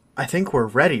 I think we're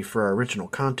ready for our original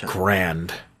content.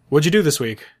 Grand. What'd you do this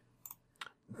week?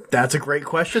 That's a great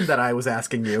question that I was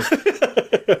asking you.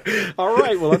 All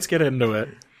right, well, let's get into it.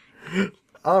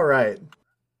 All right.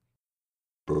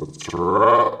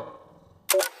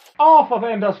 Off of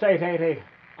Interstate 80,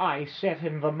 I sit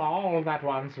in the mall that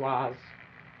once was.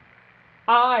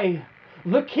 I,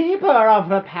 the keeper of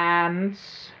the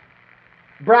pants.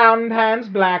 Brown pants,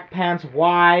 black pants,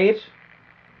 white.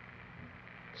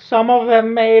 Some of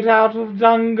them made out of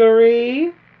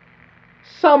dungaree.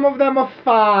 Some of them are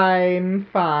fine,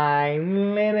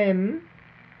 fine linen.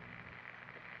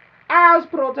 As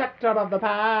protector of the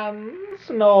pants,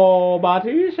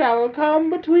 nobody shall come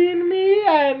between me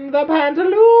and the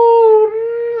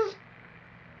pantaloons.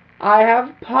 I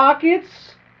have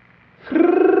pockets,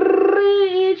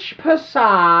 3 each per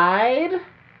side.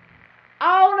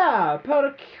 Owner,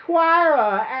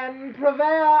 procurer, and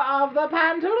purveyor of the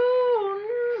pantaloons.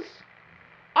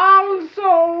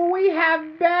 Also, we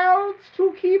have belts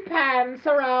to keep pants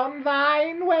around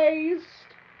thine waist.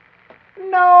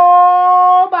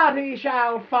 Nobody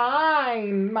shall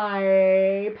find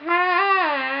my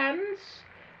pants,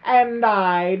 and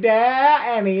I dare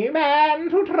any man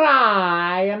to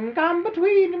try and come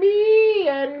between me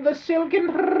and the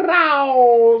silken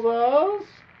trousers.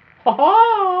 Ha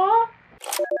ha!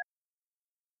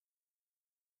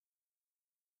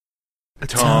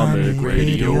 Atomic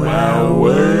Radio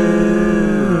Hour